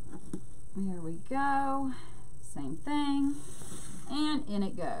 There we go. Same thing. And in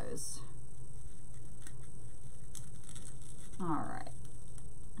it goes. Alright.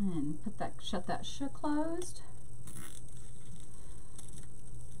 And put that, shut that closed.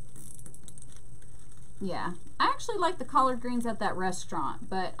 Yeah, I actually like the collard greens at that restaurant,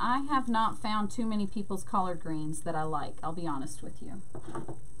 but I have not found too many people's collard greens that I like, I'll be honest with you,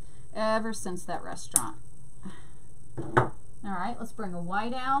 ever since that restaurant. Alright, let's bring a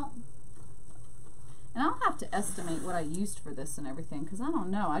white out. And I'll have to estimate what I used for this and everything, because I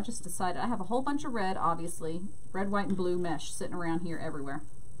don't know. I just decided I have a whole bunch of red, obviously. Red, white, and blue mesh sitting around here everywhere.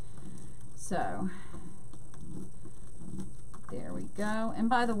 So there we go. And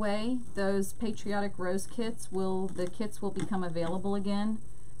by the way, those Patriotic Rose kits the kits will become available again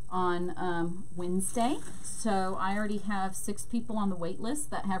on Wednesday. So I already have 6 people on the wait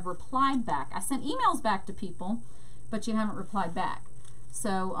list that have replied back. I sent emails back to people, but you haven't replied back.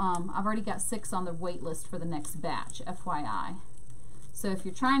 So I've already got 6 on the wait list for the next batch, FYI. So if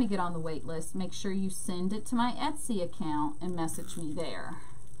you're trying to get on the wait list, make sure you send it to my Etsy account and message me there.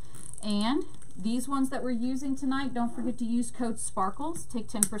 And these ones that we're using tonight, don't forget to use code SPARKLES. Take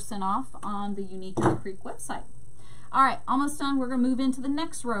 10% off on the Unique in the Creek website. All right, almost done. We're going to move into the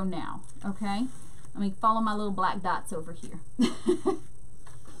next row now, okay? Let me follow my little black dots over here.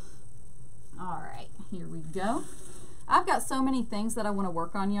 All right, here we go. I've got so many things that I want to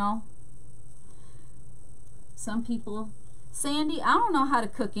work on, y'all. Some people, Sandy, I don't know how to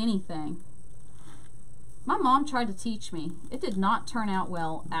cook anything. My mom tried to teach me. It did not turn out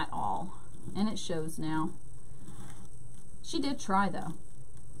well at all. And it shows now. She did try though.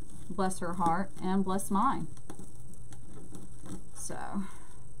 Bless her heart and bless mine. So,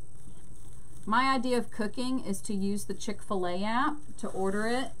 my idea of cooking is to use the Chick-fil-A app to order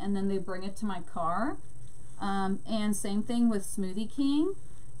it, and then they bring it to my car. And same thing with Smoothie King,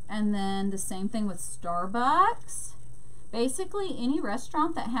 and then the same thing with Starbucks. Basically, any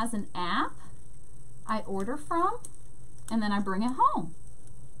restaurant that has an app, I order from, and then I bring it home.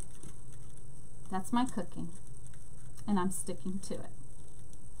 That's my cooking, and I'm sticking to it.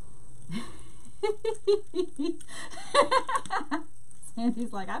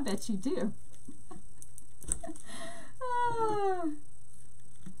 Sandy's like, I bet you do.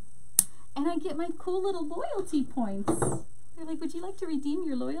 And I get my cool little loyalty points. They're like, would you like to redeem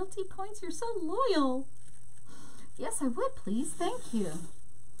your loyalty points? You're so loyal. Yes, I would, please. Thank you.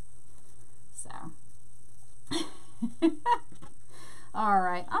 So. All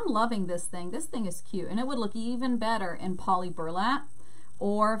right, I'm loving this thing. This thing is cute, and it would look even better in poly burlap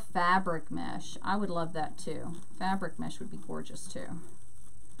or fabric mesh. I would love that too. Fabric mesh would be gorgeous too.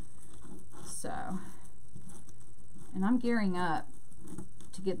 So, and I'm gearing up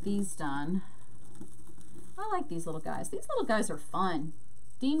to get these done. I like these little guys. These little guys are fun.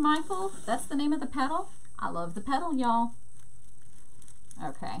 Dean Michael, that's the name of the pedal. I love the pedal, y'all.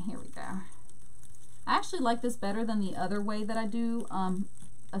 Okay, here we go. I actually like this better than the other way that I do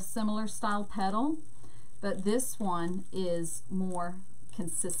a similar style petal, but this one is more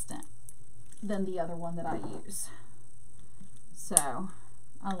consistent than the other one that I use. So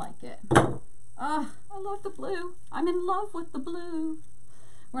I like it. I love the blue. I'm in love with the blue.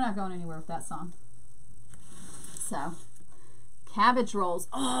 We're not going anywhere with that song. So, cabbage rolls.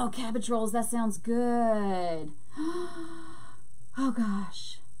 Oh, cabbage rolls, that sounds good. Oh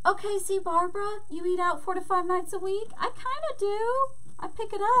gosh. Okay, see, Barbara, you eat out 4 to 5 nights a week? I kind of do. I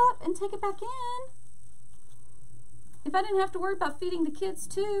pick it up and take it back in. If I didn't have to worry about feeding the kids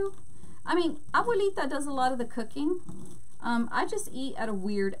too. I mean, Abuelita does a lot of the cooking. I just eat at a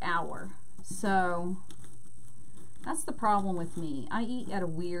weird hour. So, that's the problem with me. I eat at a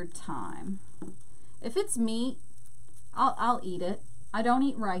weird time. If it's meat, I'll eat it. I don't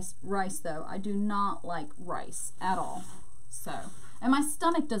eat rice though. I do not like rice at all. So, and my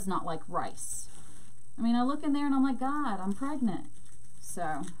stomach does not like rice. I mean, I look in there and I'm like, God, I'm pregnant.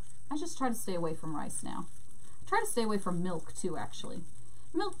 So, I just try to stay away from rice now. I try to stay away from milk too, actually.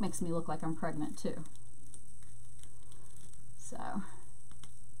 Milk makes me look like I'm pregnant too. So,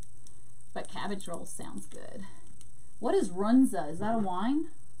 but cabbage rolls sounds good. What is runza? Is that a wine?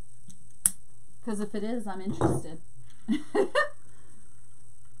 Because if it is, I'm interested.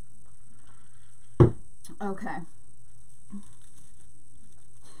 Okay.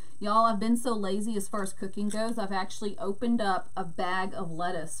 Y'all, I've been so lazy as far as cooking goes, I've actually opened up a bag of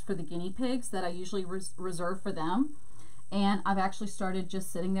lettuce for the guinea pigs that I usually reserve for them. And I've actually started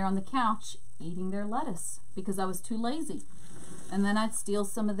just sitting there on the couch eating their lettuce because I was too lazy. And then I'd steal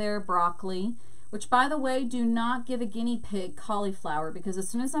some of their broccoli, which, by the way, do not give a guinea pig cauliflower because as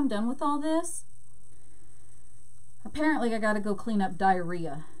soon as I'm done with all this, apparently I got to go clean up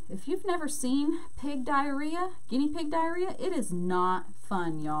diarrhea. If you've never seen pig diarrhea, guinea pig diarrhea, it is not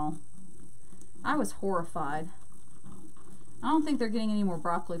fun, y'all. I was horrified. I don't think they're getting any more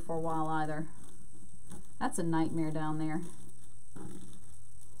broccoli for a while either. That's a nightmare down there.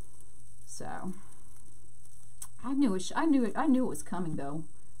 So, I knew it was coming though.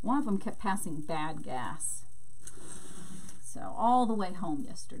 One of them kept passing bad gas. So, all the way home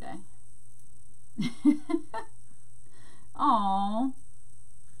yesterday. Aww.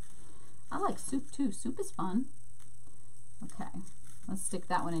 I like soup too. Soup is fun. Okay, let's stick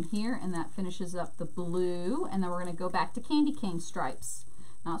that one in here, and that finishes up the blue, and then we're going to go back to candy cane stripes.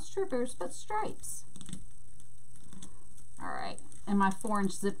 Not strippers, but stripes. Alright, and my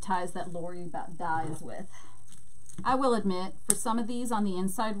 4-inch zip ties that Lori about dies with. I will admit, for some of these on the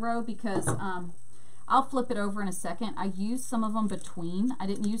inside row, because I'll flip it over in a second, I used some of them between. I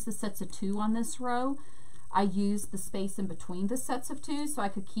didn't use the sets of 2 on this row. I used the space in between the sets of 2 so I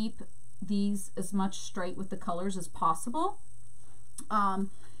could keep these as much straight with the colors as possible.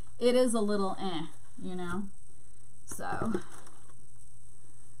 It is a little you know. So,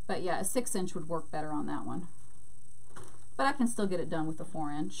 but yeah, a 6-inch would work better on that one. But I can still get it done with a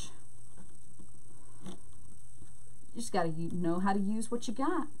 4-inch. You just got to know how to use what you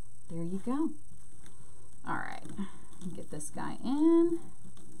got. There you go. All right, get this guy in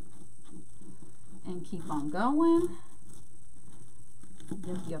and keep on going.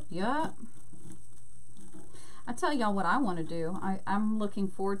 Yup. I tell y'all what I want to do. I'm looking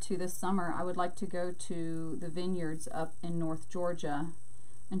forward to this summer. I would like to go to the vineyards up in North Georgia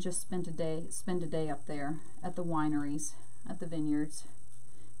and just spend a day up there at the wineries, at the vineyards,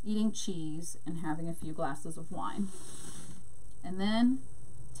 eating cheese and having a few glasses of wine. And then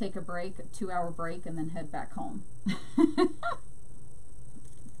take a break, a 2-hour break, and then head back home.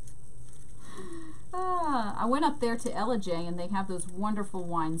 I went up there to Ella J, and they have those wonderful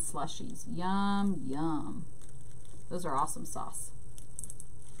wine slushies. Yum, yum. Those are awesome sauce.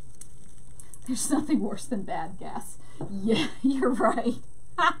 There's nothing worse than bad gas. Yeah, you're right.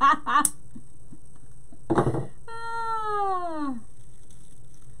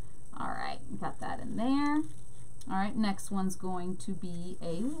 Alright, got that in there. Alright, next one's going to be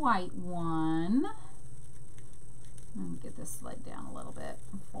a white one. Let me get this laid down a little bit.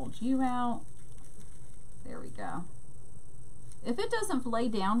 Fold you out. There we go. If it doesn't lay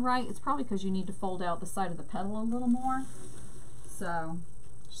down right, it's probably because you need to fold out the side of the petal a little more. So,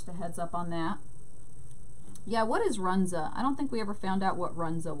 just a heads up on that. Yeah, what is runza? I don't think we ever found out what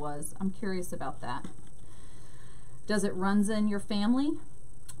runza was. I'm curious about that. Does it runza in your family?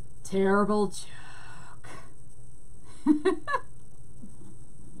 Terrible joke.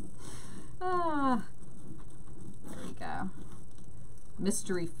 There we go.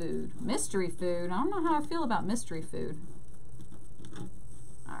 Mystery food. Mystery food. I don't know how I feel about mystery food.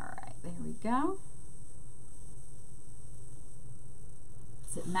 Alright, there we go.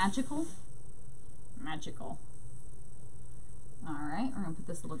 Is it magical? Magical. All right, we're gonna put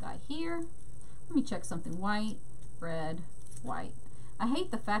this little guy here. Let me check something. White, red, white. I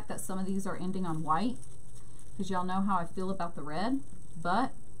hate the fact that some of these are ending on white, because y'all know how I feel about the red,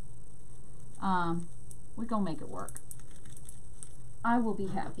 but we're gonna make it work. I will be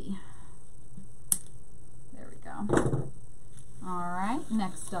happy. There we go. All right,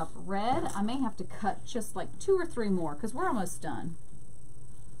 next up, red. I may have to cut just like 2 or 3 more because we're almost done.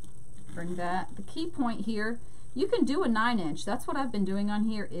 Bring that. The key point here, you can do a 9-inch. That's what I've been doing on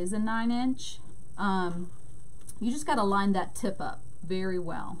here, is a 9-inch. You just got to line that tip up very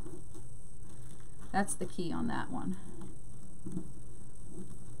well. That's the key on that one.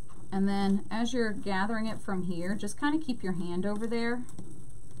 And then as you're gathering it from here, just kind of keep your hand over there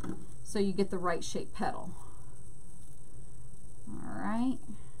so you get the right shape petal. All right,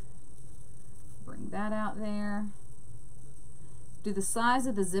 bring that out there. Do the size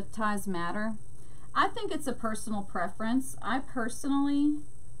of the zip ties matter? I think it's a personal preference. I personally,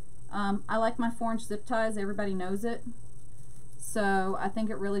 I like my 4-inch zip ties. Everybody knows it. So I think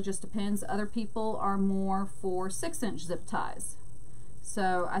it really just depends. Other people are more for 6-inch zip ties.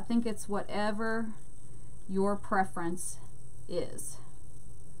 So I think it's whatever your preference is.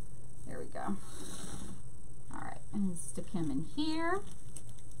 There we go. All right, and stick him in here.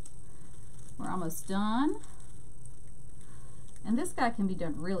 We're almost done. And this guy can be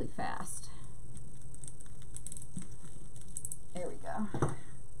done really fast. There we go.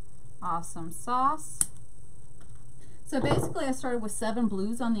 Awesome sauce. So basically I started with 7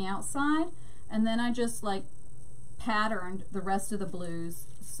 blues on the outside, and then I just like patterned the rest of the blues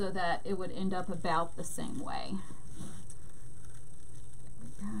so that it would end up about the same way. There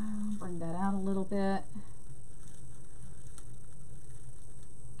we go. Bring that out a little bit.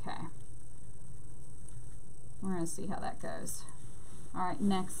 Okay. We're going to see how that goes. All right,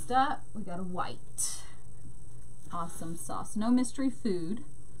 next up, we got a white. Awesome sauce. No mystery food.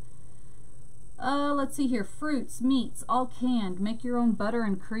 Let's see here. Fruits, meats, all canned. Make your own butter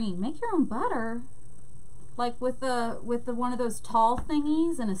and cream. Make your own butter? Like with the one of those tall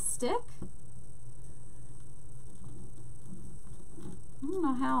thingies and a stick? I don't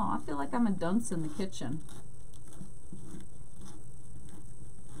know how. I feel like I'm a dunce in the kitchen.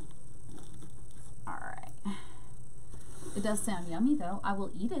 All right. It does sound yummy though. I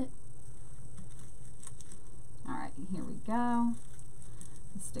will eat it. All right, here we go.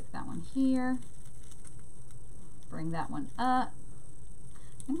 Let's stick that one here. Bring that one up.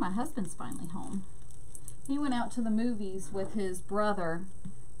 I think my husband's finally home. He went out to the movies with his brother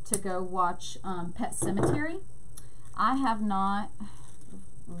to go watch Pet Sematary. I have not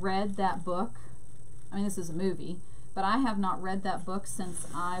read that book. I mean, this is a movie, but I have not read that book since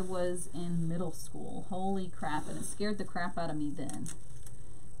I was in middle school. Holy crap, and it scared the crap out of me then.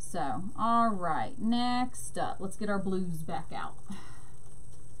 So, all right, next up, let's get our blues back out.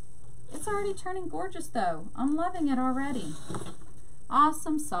 It's already turning gorgeous though. I'm loving it already.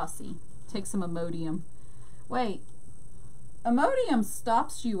 Awesome saucy. Take some Imodium. Wait, Imodium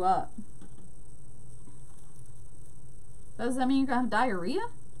stops you up. Does that mean you're gonna have diarrhea?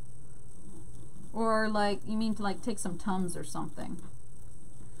 Or like, you mean to like take some Tums or something?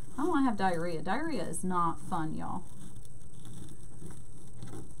 I don't want to have diarrhea. Diarrhea is not fun, y'all.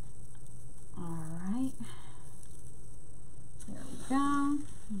 Alright. There we go.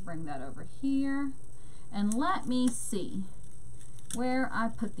 Bring that over here. And let me see where I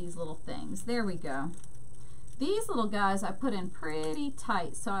put these little things. There we go. These little guys I put in pretty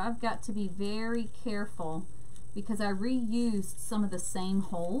tight, so I've got to be very careful because I reused some of the same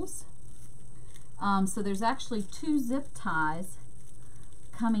holes. So there's actually 2 zip ties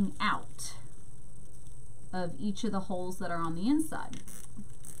coming out of each of the holes that are on the inside.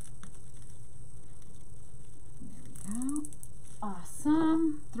 There we go.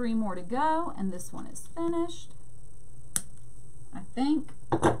 Awesome. 3 more to go, and this one is finished. I think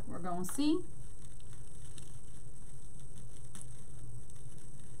we're going to see.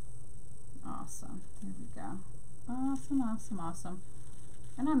 Awesome. Here we go. Awesome, awesome, awesome.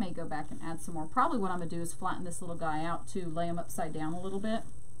 And I may go back and add some more. Probably what I'm going to do is flatten this little guy out to lay him upside down a little bit.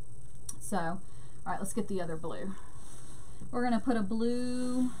 So, all right, let's get the other blue. We're going to put a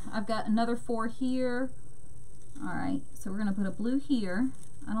blue. I've got another 4 here. All right, so we're going to put a blue here.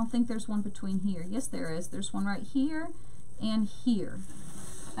 I don't think there's one between here. Yes, there is. There's one right here and here.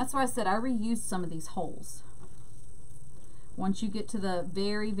 That's why I said I reused some of these holes. Once you get to the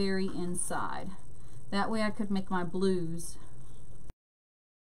very, very inside. That way I could make my blues.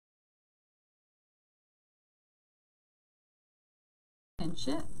 Pinch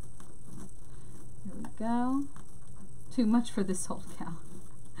it. There we go. Too much for this old cow.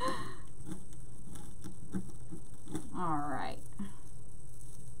 All right.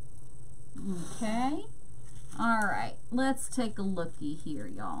 Okay. All right. Let's take a looky here,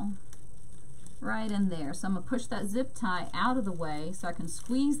 y'all. Right in there. So I'm going to push that zip tie out of the way so I can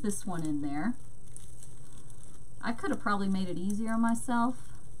squeeze this one in there. I could have probably made it easier on myself,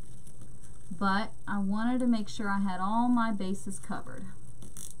 but I wanted to make sure I had all my bases covered.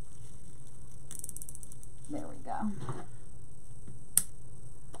 There we go.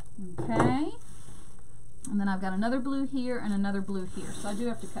 Okay. And then I've got another blue here and another blue here. So I do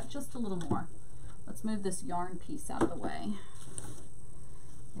have to cut just a little more. Let's move this yarn piece out of the way.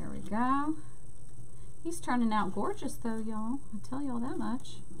 There we go. He's turning out gorgeous though, y'all. I tell y'all that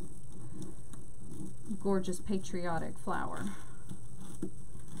much. Gorgeous Patriotic flower.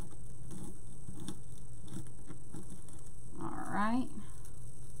 All right.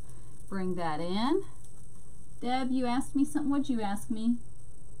 Bring that in. Deb, you asked me something. What'd you ask me?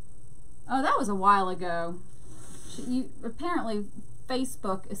 Oh, that was a while ago. Apparently,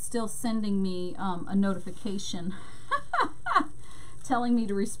 Facebook is still sending me a notification telling me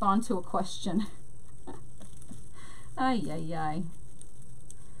to respond to a question. Ay, ay, ay.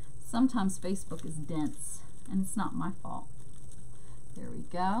 Sometimes Facebook is dense, and it's not my fault. There we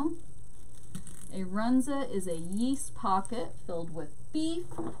go. A runza is a yeast pocket filled with beef,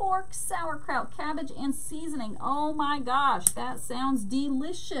 pork, sauerkraut, cabbage, and seasoning. Oh my gosh, that sounds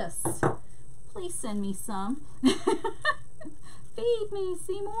delicious. Please send me some. Feed me,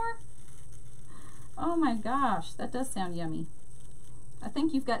 Seymour. Oh my gosh, that does sound yummy. I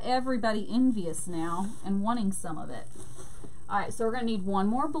think you've got everybody envious now and wanting some of it. All right, so we're going to need one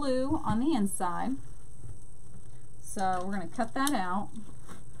more blue on the inside. So we're going to cut that out.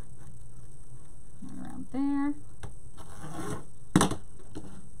 Right around there.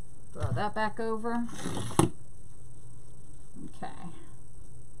 Throw that back over. Okay.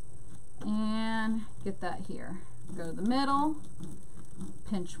 And get that here. Go to the middle.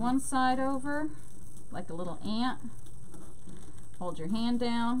 Pinch one side over like a little ant. Hold your hand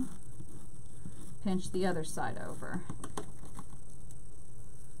down. Pinch the other side over.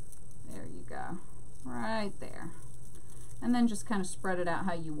 There you go. Right there. And then just kind of spread it out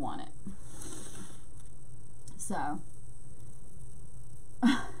how you want it. So,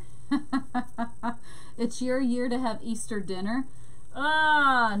 it's your year to have Easter dinner.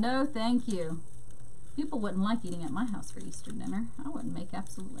 Ah, no thank you. People wouldn't like eating at my house for Easter dinner. I wouldn't make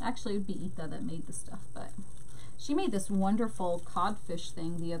absolutely, actually it would be Etha that made the stuff, but she made this wonderful codfish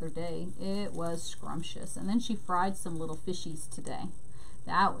thing the other day. It was scrumptious. And then she fried some little fishies today.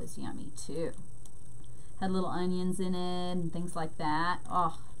 That was yummy too. Had little onions in it and things like that.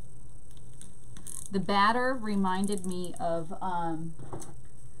 Oh, the batter reminded me of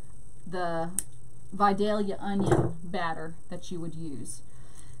the Vidalia onion batter that you would use.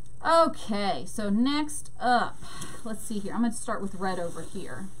 Okay, so next up, let's see here. I'm going to start with red over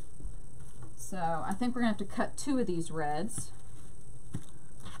here. So I think we're going to have to cut 2 of these reds.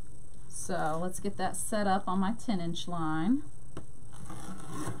 So let's get that set up on my 10-inch line.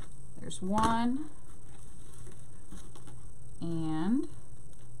 There's one. And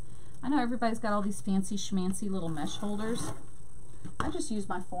I know everybody's got all these fancy schmancy little mesh holders. I just use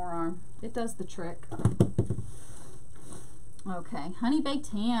my forearm. It does the trick. Okay, honey baked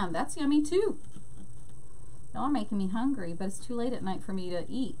ham. That's yummy too. Y'all are making me hungry, but it's too late at night for me to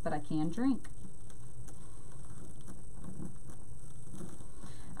eat, but I can drink.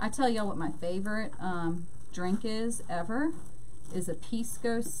 I tell y'all what my favorite drink is ever is a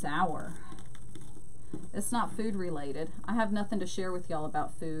pisco sour. It's not food related. I have nothing to share with y'all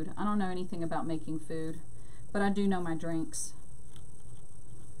about food. I don't know anything about making food, but I do know my drinks.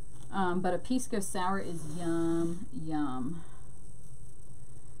 But a pisco sour is yum, yum.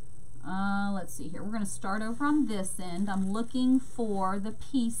 Let's see here. We're going to start over on this end. I'm looking for the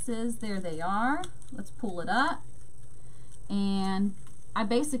pieces. There they are. Let's pull it up. And I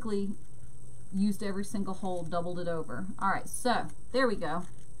basically used every single hole, doubled it over. All right, so there we go.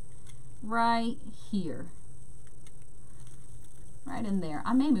 Right here. Right in there.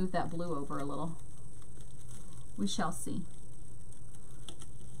 I may move that blue over a little. We shall see.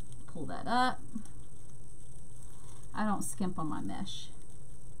 Pull that up. I don't skimp on my mesh.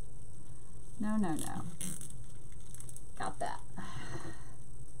 No, no, no. Got that.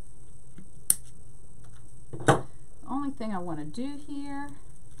 The only thing I want to do here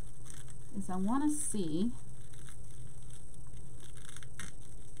is I want to see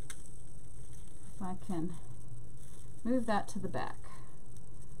if I can move that to the back.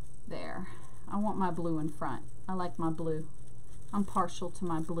 There. I want my blue in front. I like my blue. I'm partial to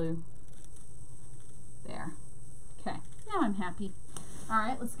my blue. There. Okay. Now I'm happy. All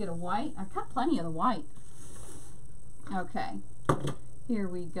right, let's get a white. I cut plenty of the white. Okay, here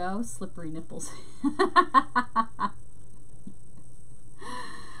we go. Slippery nipples.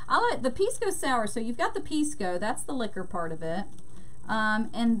 I like the pisco sour. So you've got the pisco, that's the liquor part of it.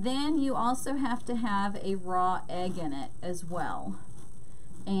 And then you also have to have a raw egg in it as well.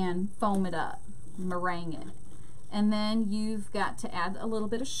 And foam it up, meringue it. And then you've got to add a little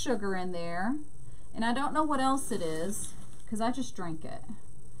bit of sugar in there. And I don't know what else it is, because I just drink it.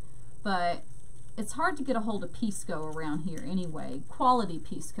 But it's hard to get a hold of pisco around here anyway. Quality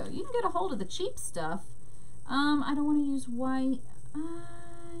pisco. You can get a hold of the cheap stuff. I don't want to use white.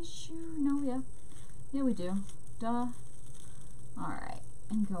 Sure. No, yeah. Yeah, we do. Duh. Alright.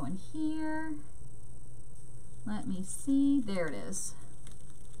 And go in here. Let me see. There it is.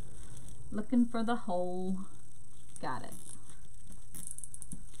 Looking for the hole. Got it.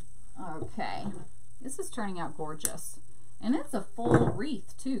 Okay. This is turning out gorgeous. And it's a full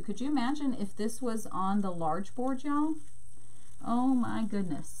wreath too. Could you imagine if this was on the large board, y'all? Oh my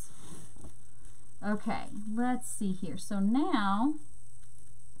goodness. Okay, let's see here. So now,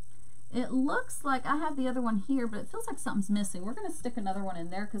 it looks like I have the other one here, but it feels like something's missing. We're going to stick another one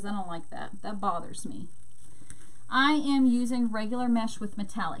in there because I don't like that. That bothers me. I am using regular mesh with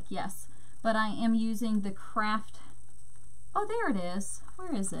metallic, yes. But I am using the craft. Oh, there it is.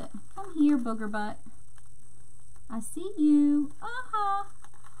 Where is it? Come here, booger butt. I see you. I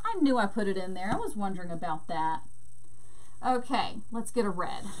knew I put it in there. I was wondering about that. Okay, let's get a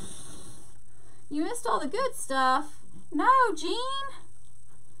red. You missed all the good stuff. No, Jean.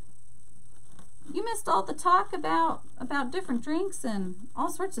 You missed all the talk about different drinks and all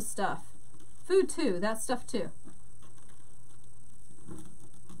sorts of stuff. Food too, that stuff too.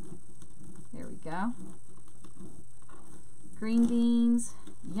 There we go. Green beans.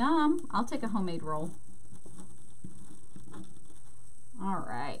 Yum. I'll take a homemade roll.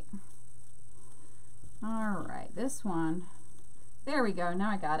 Alright. Alright, this one. There we go. Now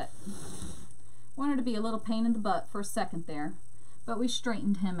I got it. Wanted to be a little pain in the butt for a second there, but we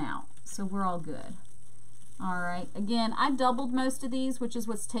straightened him out, so we're all good. Alright, again, I doubled most of these, which is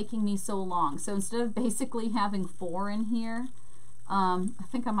what's taking me so long. So instead of basically having 4 in here, I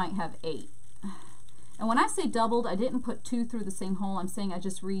think I might have 8. And when I say doubled, I didn't put 2 through the same hole. I'm saying I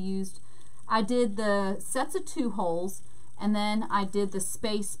just reused. I did the sets of 2 holes, and then I did the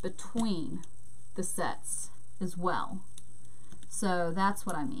space between the sets as well. So that's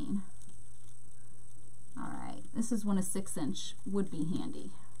what I mean. Alright, this is when a 6-inch would be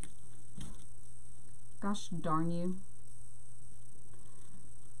handy. Gosh darn you.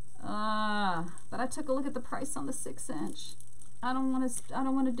 But I took a look at the price on the 6-inch. I don't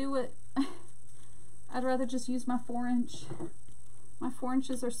want to do it. I'd rather just use my 4-inch. My 4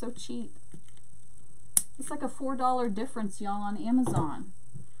 inches are so cheap. It's like a $4 difference, y'all, on Amazon.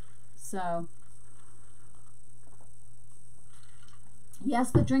 So, yes,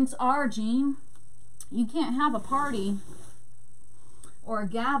 the drinks are, Jean. You can't have a party or a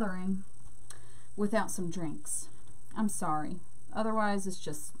gathering without some drinks. I'm sorry. Otherwise, it's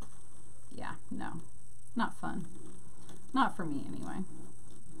just, yeah, no, not fun. Not for me, anyway.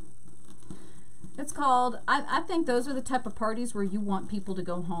 It's called, I think those are the type of parties where you want people to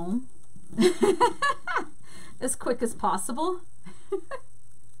go home as quick as possible.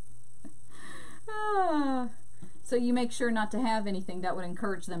 So you make sure not to have anything that would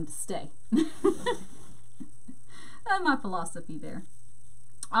encourage them to stay. That's my philosophy there.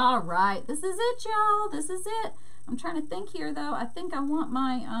 All right, this is it, y'all. This is it. I'm trying to think here, though. I think I want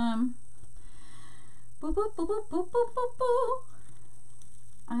my boop, boop, boop, boop, boop, boop, boop, boop.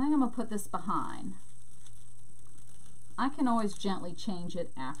 I think I'm gonna put this behind. I can always gently change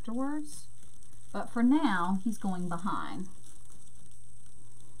it afterwards, but for now, he's going behind.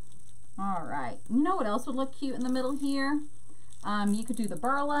 All right. You know what else would look cute in the middle here? You could do the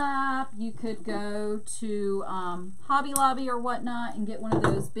burlap. You could go to Hobby Lobby or whatnot and get one of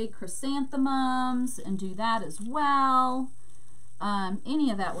those big chrysanthemums and do that as well. Any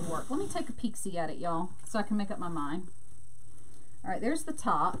of that would work. Let me take a peek-see at it, y'all, so I can make up my mind. All right, there's the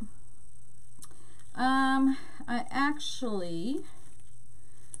top. I actually,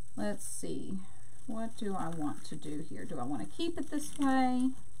 let's see, what do I want to do here? Do I want to keep it this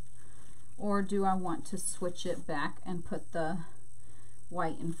way? Or do I want to switch it back and put the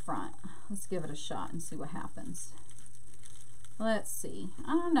white in front? Let's give it a shot and see what happens. Let's see.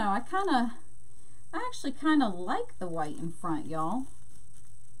 I don't know. I actually kind of like the white in front, y'all.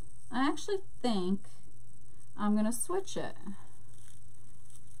 I actually think I'm going to switch it.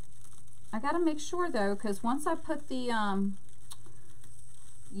 I got to make sure, though, because once I put the,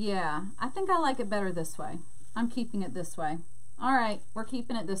 yeah, I think I like it better this way. I'm keeping it this way. All right, we're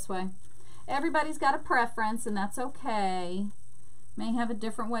keeping it this way. Everybody's got a preference, and that's okay. May have a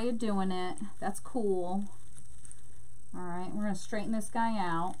different way of doing it. That's cool. All right, we're going to straighten this guy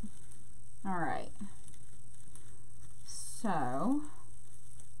out. All right. So,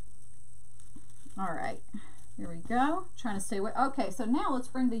 all right. Here we go. Trying to stay away. Okay, so now let's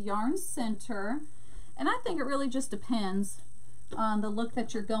bring the yarn center. And I think it really just depends on the look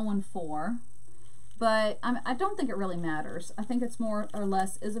that you're going for. But I don't think it really matters. I think it's more or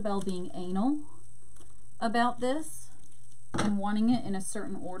less Isabel being anal about this and wanting it in a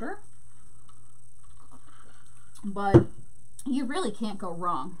certain order. But you really can't go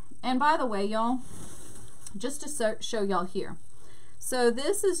wrong. And by the way, y'all, just to show y'all here. So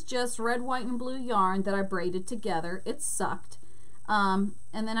this is just red, white, and blue yarn that I braided together. It's sucked. And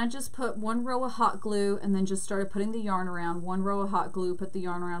then I just put one row of hot glue and then just started putting the yarn around. One row of hot glue, put the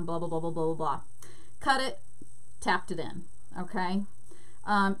yarn around, blah, blah, blah, blah, blah, blah, blah. Cut it, tapped it in, okay?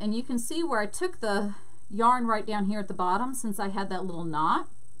 And you can see where I took the yarn right down here at the bottom since I had that little knot.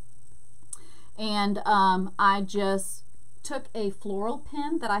 And I just took a floral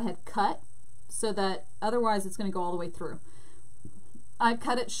pin that I had cut so that otherwise it's going to go all the way through. I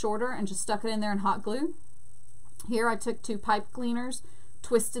cut it shorter and just stuck it in there in hot glue. Here I took 2 pipe cleaners,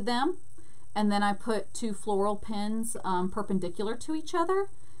 twisted them, and then I put 2 floral pins perpendicular to each other.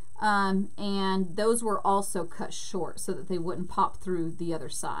 And those were also cut short so that they wouldn't pop through the other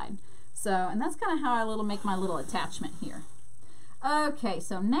side. So, and that's kind of how I make my little attachment here. Okay,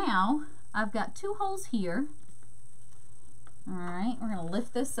 so now I've got 2 holes here. All right, we're going to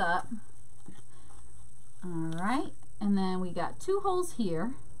lift this up. All right, and then we got 2 holes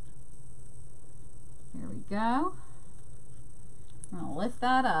here. Here we go. I'm going to lift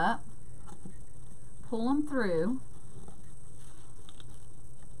that up, pull them through.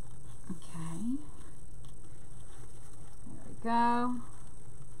 Okay. There we go.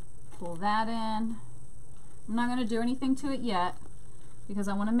 Pull that in. I'm not going to do anything to it yet because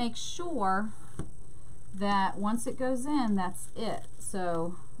I want to make sure that once it goes in, that's it.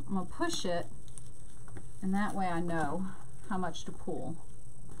 So I'm going to push it, and that way I know how much to pull.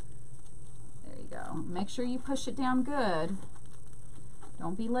 There you go. Make sure you push it down good.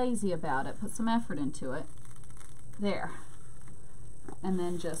 Don't be lazy about it. Put some effort into it. There. And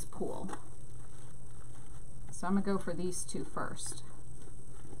then just pull. So I'm going to go for these 2 first.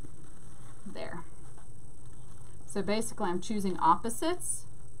 There. So basically I'm choosing opposites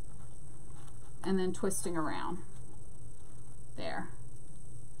and then twisting around. There.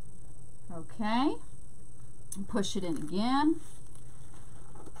 Okay. Push it in again.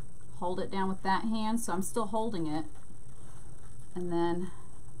 Hold it down with that hand, so I'm still holding it. And then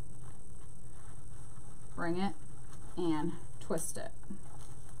bring it and twist it.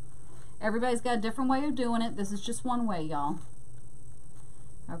 Everybody's got a different way of doing it. This is just one way, y'all.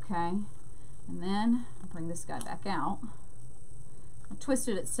 Okay. And then bring this guy back out. I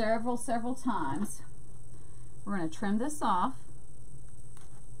twisted it several times. We're going to trim this off.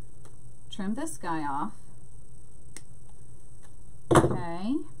 Trim this guy off.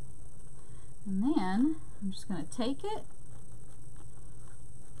 Okay. And then I'm just going to take it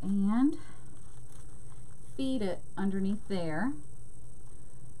and feed it underneath there.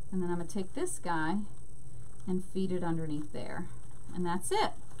 And then I'm going to take this guy and feed it underneath there. And that's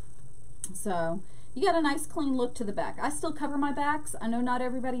it. So you got a nice clean look to the back. I still cover my backs. I know not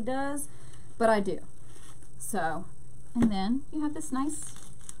everybody does, but I do. So, and then you have this nice,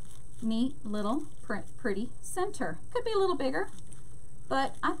 neat little pretty center. Could be a little bigger,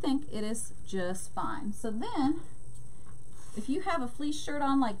 but I think it is just fine. So then, if you have a fleece shirt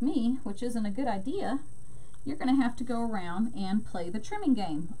on like me, which isn't a good idea, you're going to have to go around and play the trimming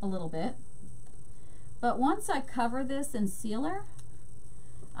game a little bit. But once I cover this in sealer,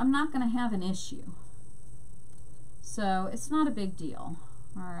 I'm not going to have an issue. So it's not a big deal.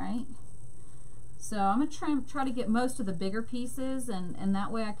 All right. So I'm going to try to get most of the bigger pieces, and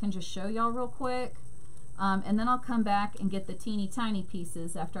that way I can just show y'all real quick. And then I'll come back and get the teeny tiny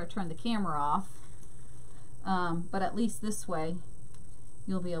pieces after I turn the camera off. But at least this way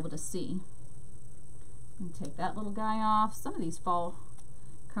you'll be able to see. And take that little guy off. Some of these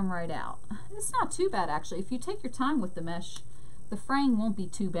come right out. It's not too bad actually. If you take your time with the mesh, the fraying won't be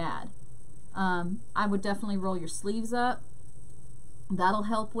too bad. I would definitely roll your sleeves up. That'll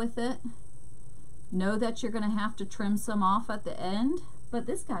help with it. Know that you're going to have to trim some off at the end, but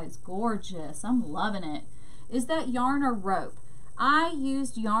this guy is gorgeous. I'm loving it. Is that yarn or rope? I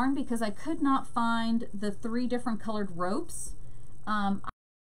used yarn because I could not find the 3 different colored ropes.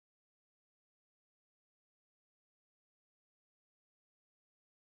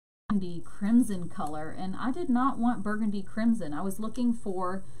 Burgundy crimson color, and I did not want burgundy crimson. I was looking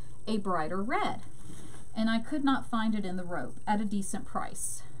for a brighter red. And I could not find it in the rope at a decent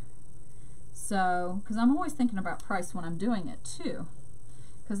price. So, because I'm always thinking about price when I'm doing it too.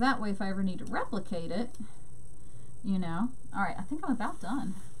 Because that way, if I ever need to replicate it, you know. All right, I think I'm about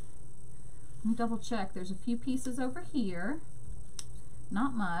done. Let me double check. There's a few pieces over here.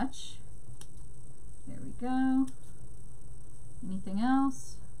 Not much. There we go. Anything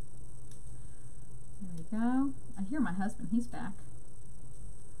else? There we go. I hear my husband. He's back.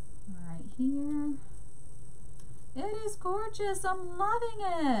 All right, here. It is gorgeous. I'm loving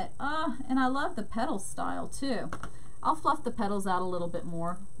it. And I love the petal style too. I'll fluff the petals out a little bit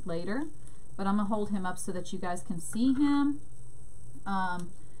more later, but I'm going to hold him up so that you guys can see him.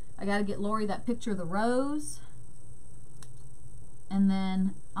 I got to get Lori that picture of the rose, and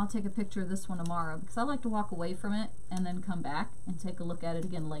then I'll take a picture of this one tomorrow because I like to walk away from it and then come back and take a look at it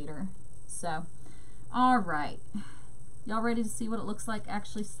again later. So, all right. Y'all ready to see what it looks like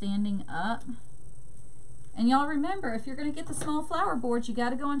actually standing up? And y'all remember, if you're going to get the small flower boards, you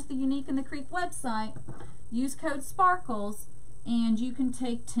got to go onto the Unique and the Creek website, use code SPARKLES, and you can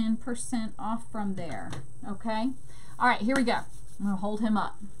take 10% off from there. Okay? All right, here we go. I'm going to hold him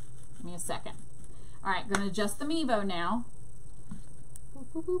up. Give me a second. All right, going to adjust the Mevo now.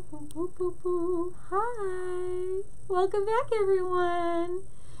 Hi. Welcome back, everyone.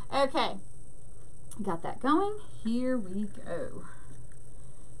 Okay. Got that going. Here we go.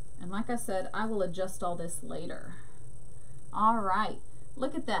 And like I said, I will adjust all this later. All right,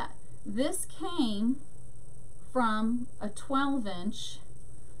 look at that. This came from a 12-inch.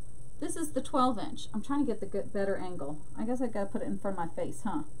 This is the 12-inch. I'm trying to get the better angle. I guess I gotta put it in front of my face,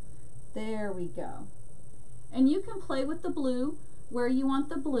 huh? There we go. And you can play with the blue where you want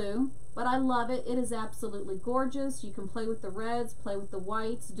the blue, but I love it. It is absolutely gorgeous. You can play with the reds, play with the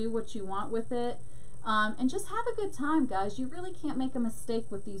whites, do what you want with it. And just have a good time, guys. You really can't make a mistake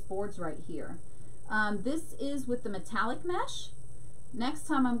with these boards right here. This is with the metallic mesh. Next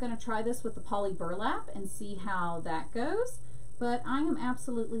time I'm going to try this with the poly burlap and see how that goes. But I am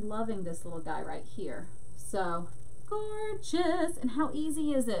absolutely loving this little guy right here. So gorgeous. And how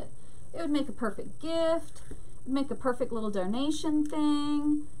easy is it? It would make a perfect gift. It would make a perfect little donation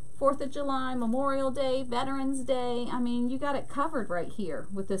thing. 4th of July, Memorial Day, Veterans Day. I mean, you got it covered right here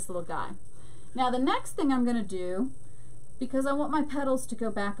with this little guy. Now the next thing I'm going to do, because I want my petals to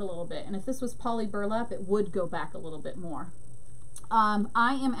go back a little bit, and if this was poly burlap, it would go back a little bit more.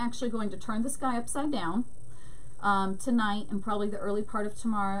 I am actually going to turn this guy upside down tonight and probably the early part of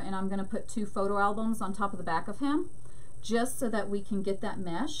tomorrow, and I'm going to put 2 photo albums on top of the back of him, just so that we can get that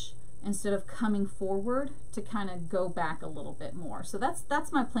mesh instead of coming forward to kind of go back a little bit more. So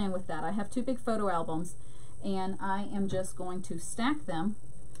that's my plan with that. I have 2 big photo albums, and I am just going to stack them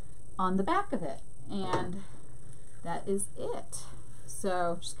on the back of it, and that is it.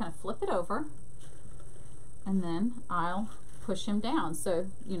 So just kind of flip it over, and then I'll push him down. So,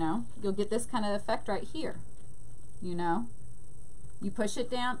 you know, you'll get this kind of effect right here. You know, you push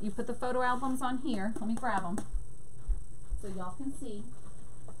it down, you put the photo albums on here. Let me grab them so y'all can see.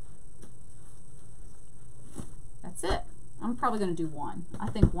 That's it. I'm probably going to do 1. I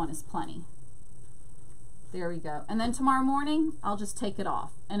think 1 is plenty. There we go. And then tomorrow morning, I'll just take it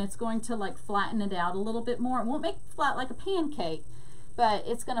off. And it's going to like flatten it out a little bit more. It won't make it flat like a pancake, but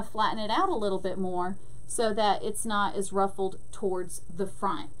it's going to flatten it out a little bit more so that it's not as ruffled towards the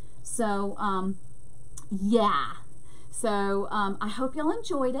front. So, yeah. So, I hope y'all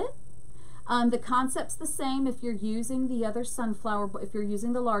enjoyed it. The concept's the same if you're using the other sunflower, if you're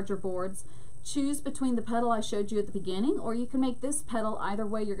using the larger boards. Choose between the petal I showed you at the beginning, or you can make this petal. Either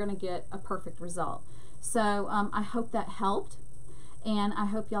way, you're going to get a perfect result. So I hope that helped, and I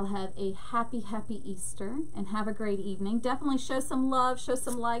hope y'all have a happy Easter and have a great evening. Definitely show some love, show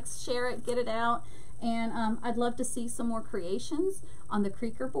some likes, share it, get it out, and I'd love to see some more creations on the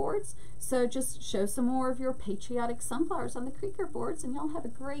Creeker boards. So just show some more of your patriotic sunflowers on the Creeker boards, and y'all have a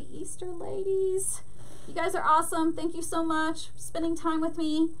great Easter, ladies. You guys are awesome. Thank you so much for spending time with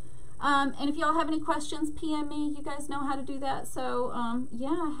me. And if y'all have any questions, PM me. You guys know how to do that. So,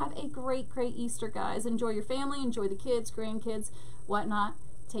 yeah, have a great Easter, guys. Enjoy your family. Enjoy the kids, grandkids, whatnot.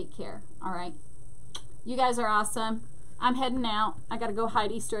 Take care. All right. You guys are awesome. I'm heading out. I got to go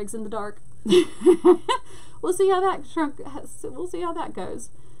hide Easter eggs in the dark. We'll see how that goes.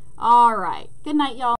 All right. Good night, y'all.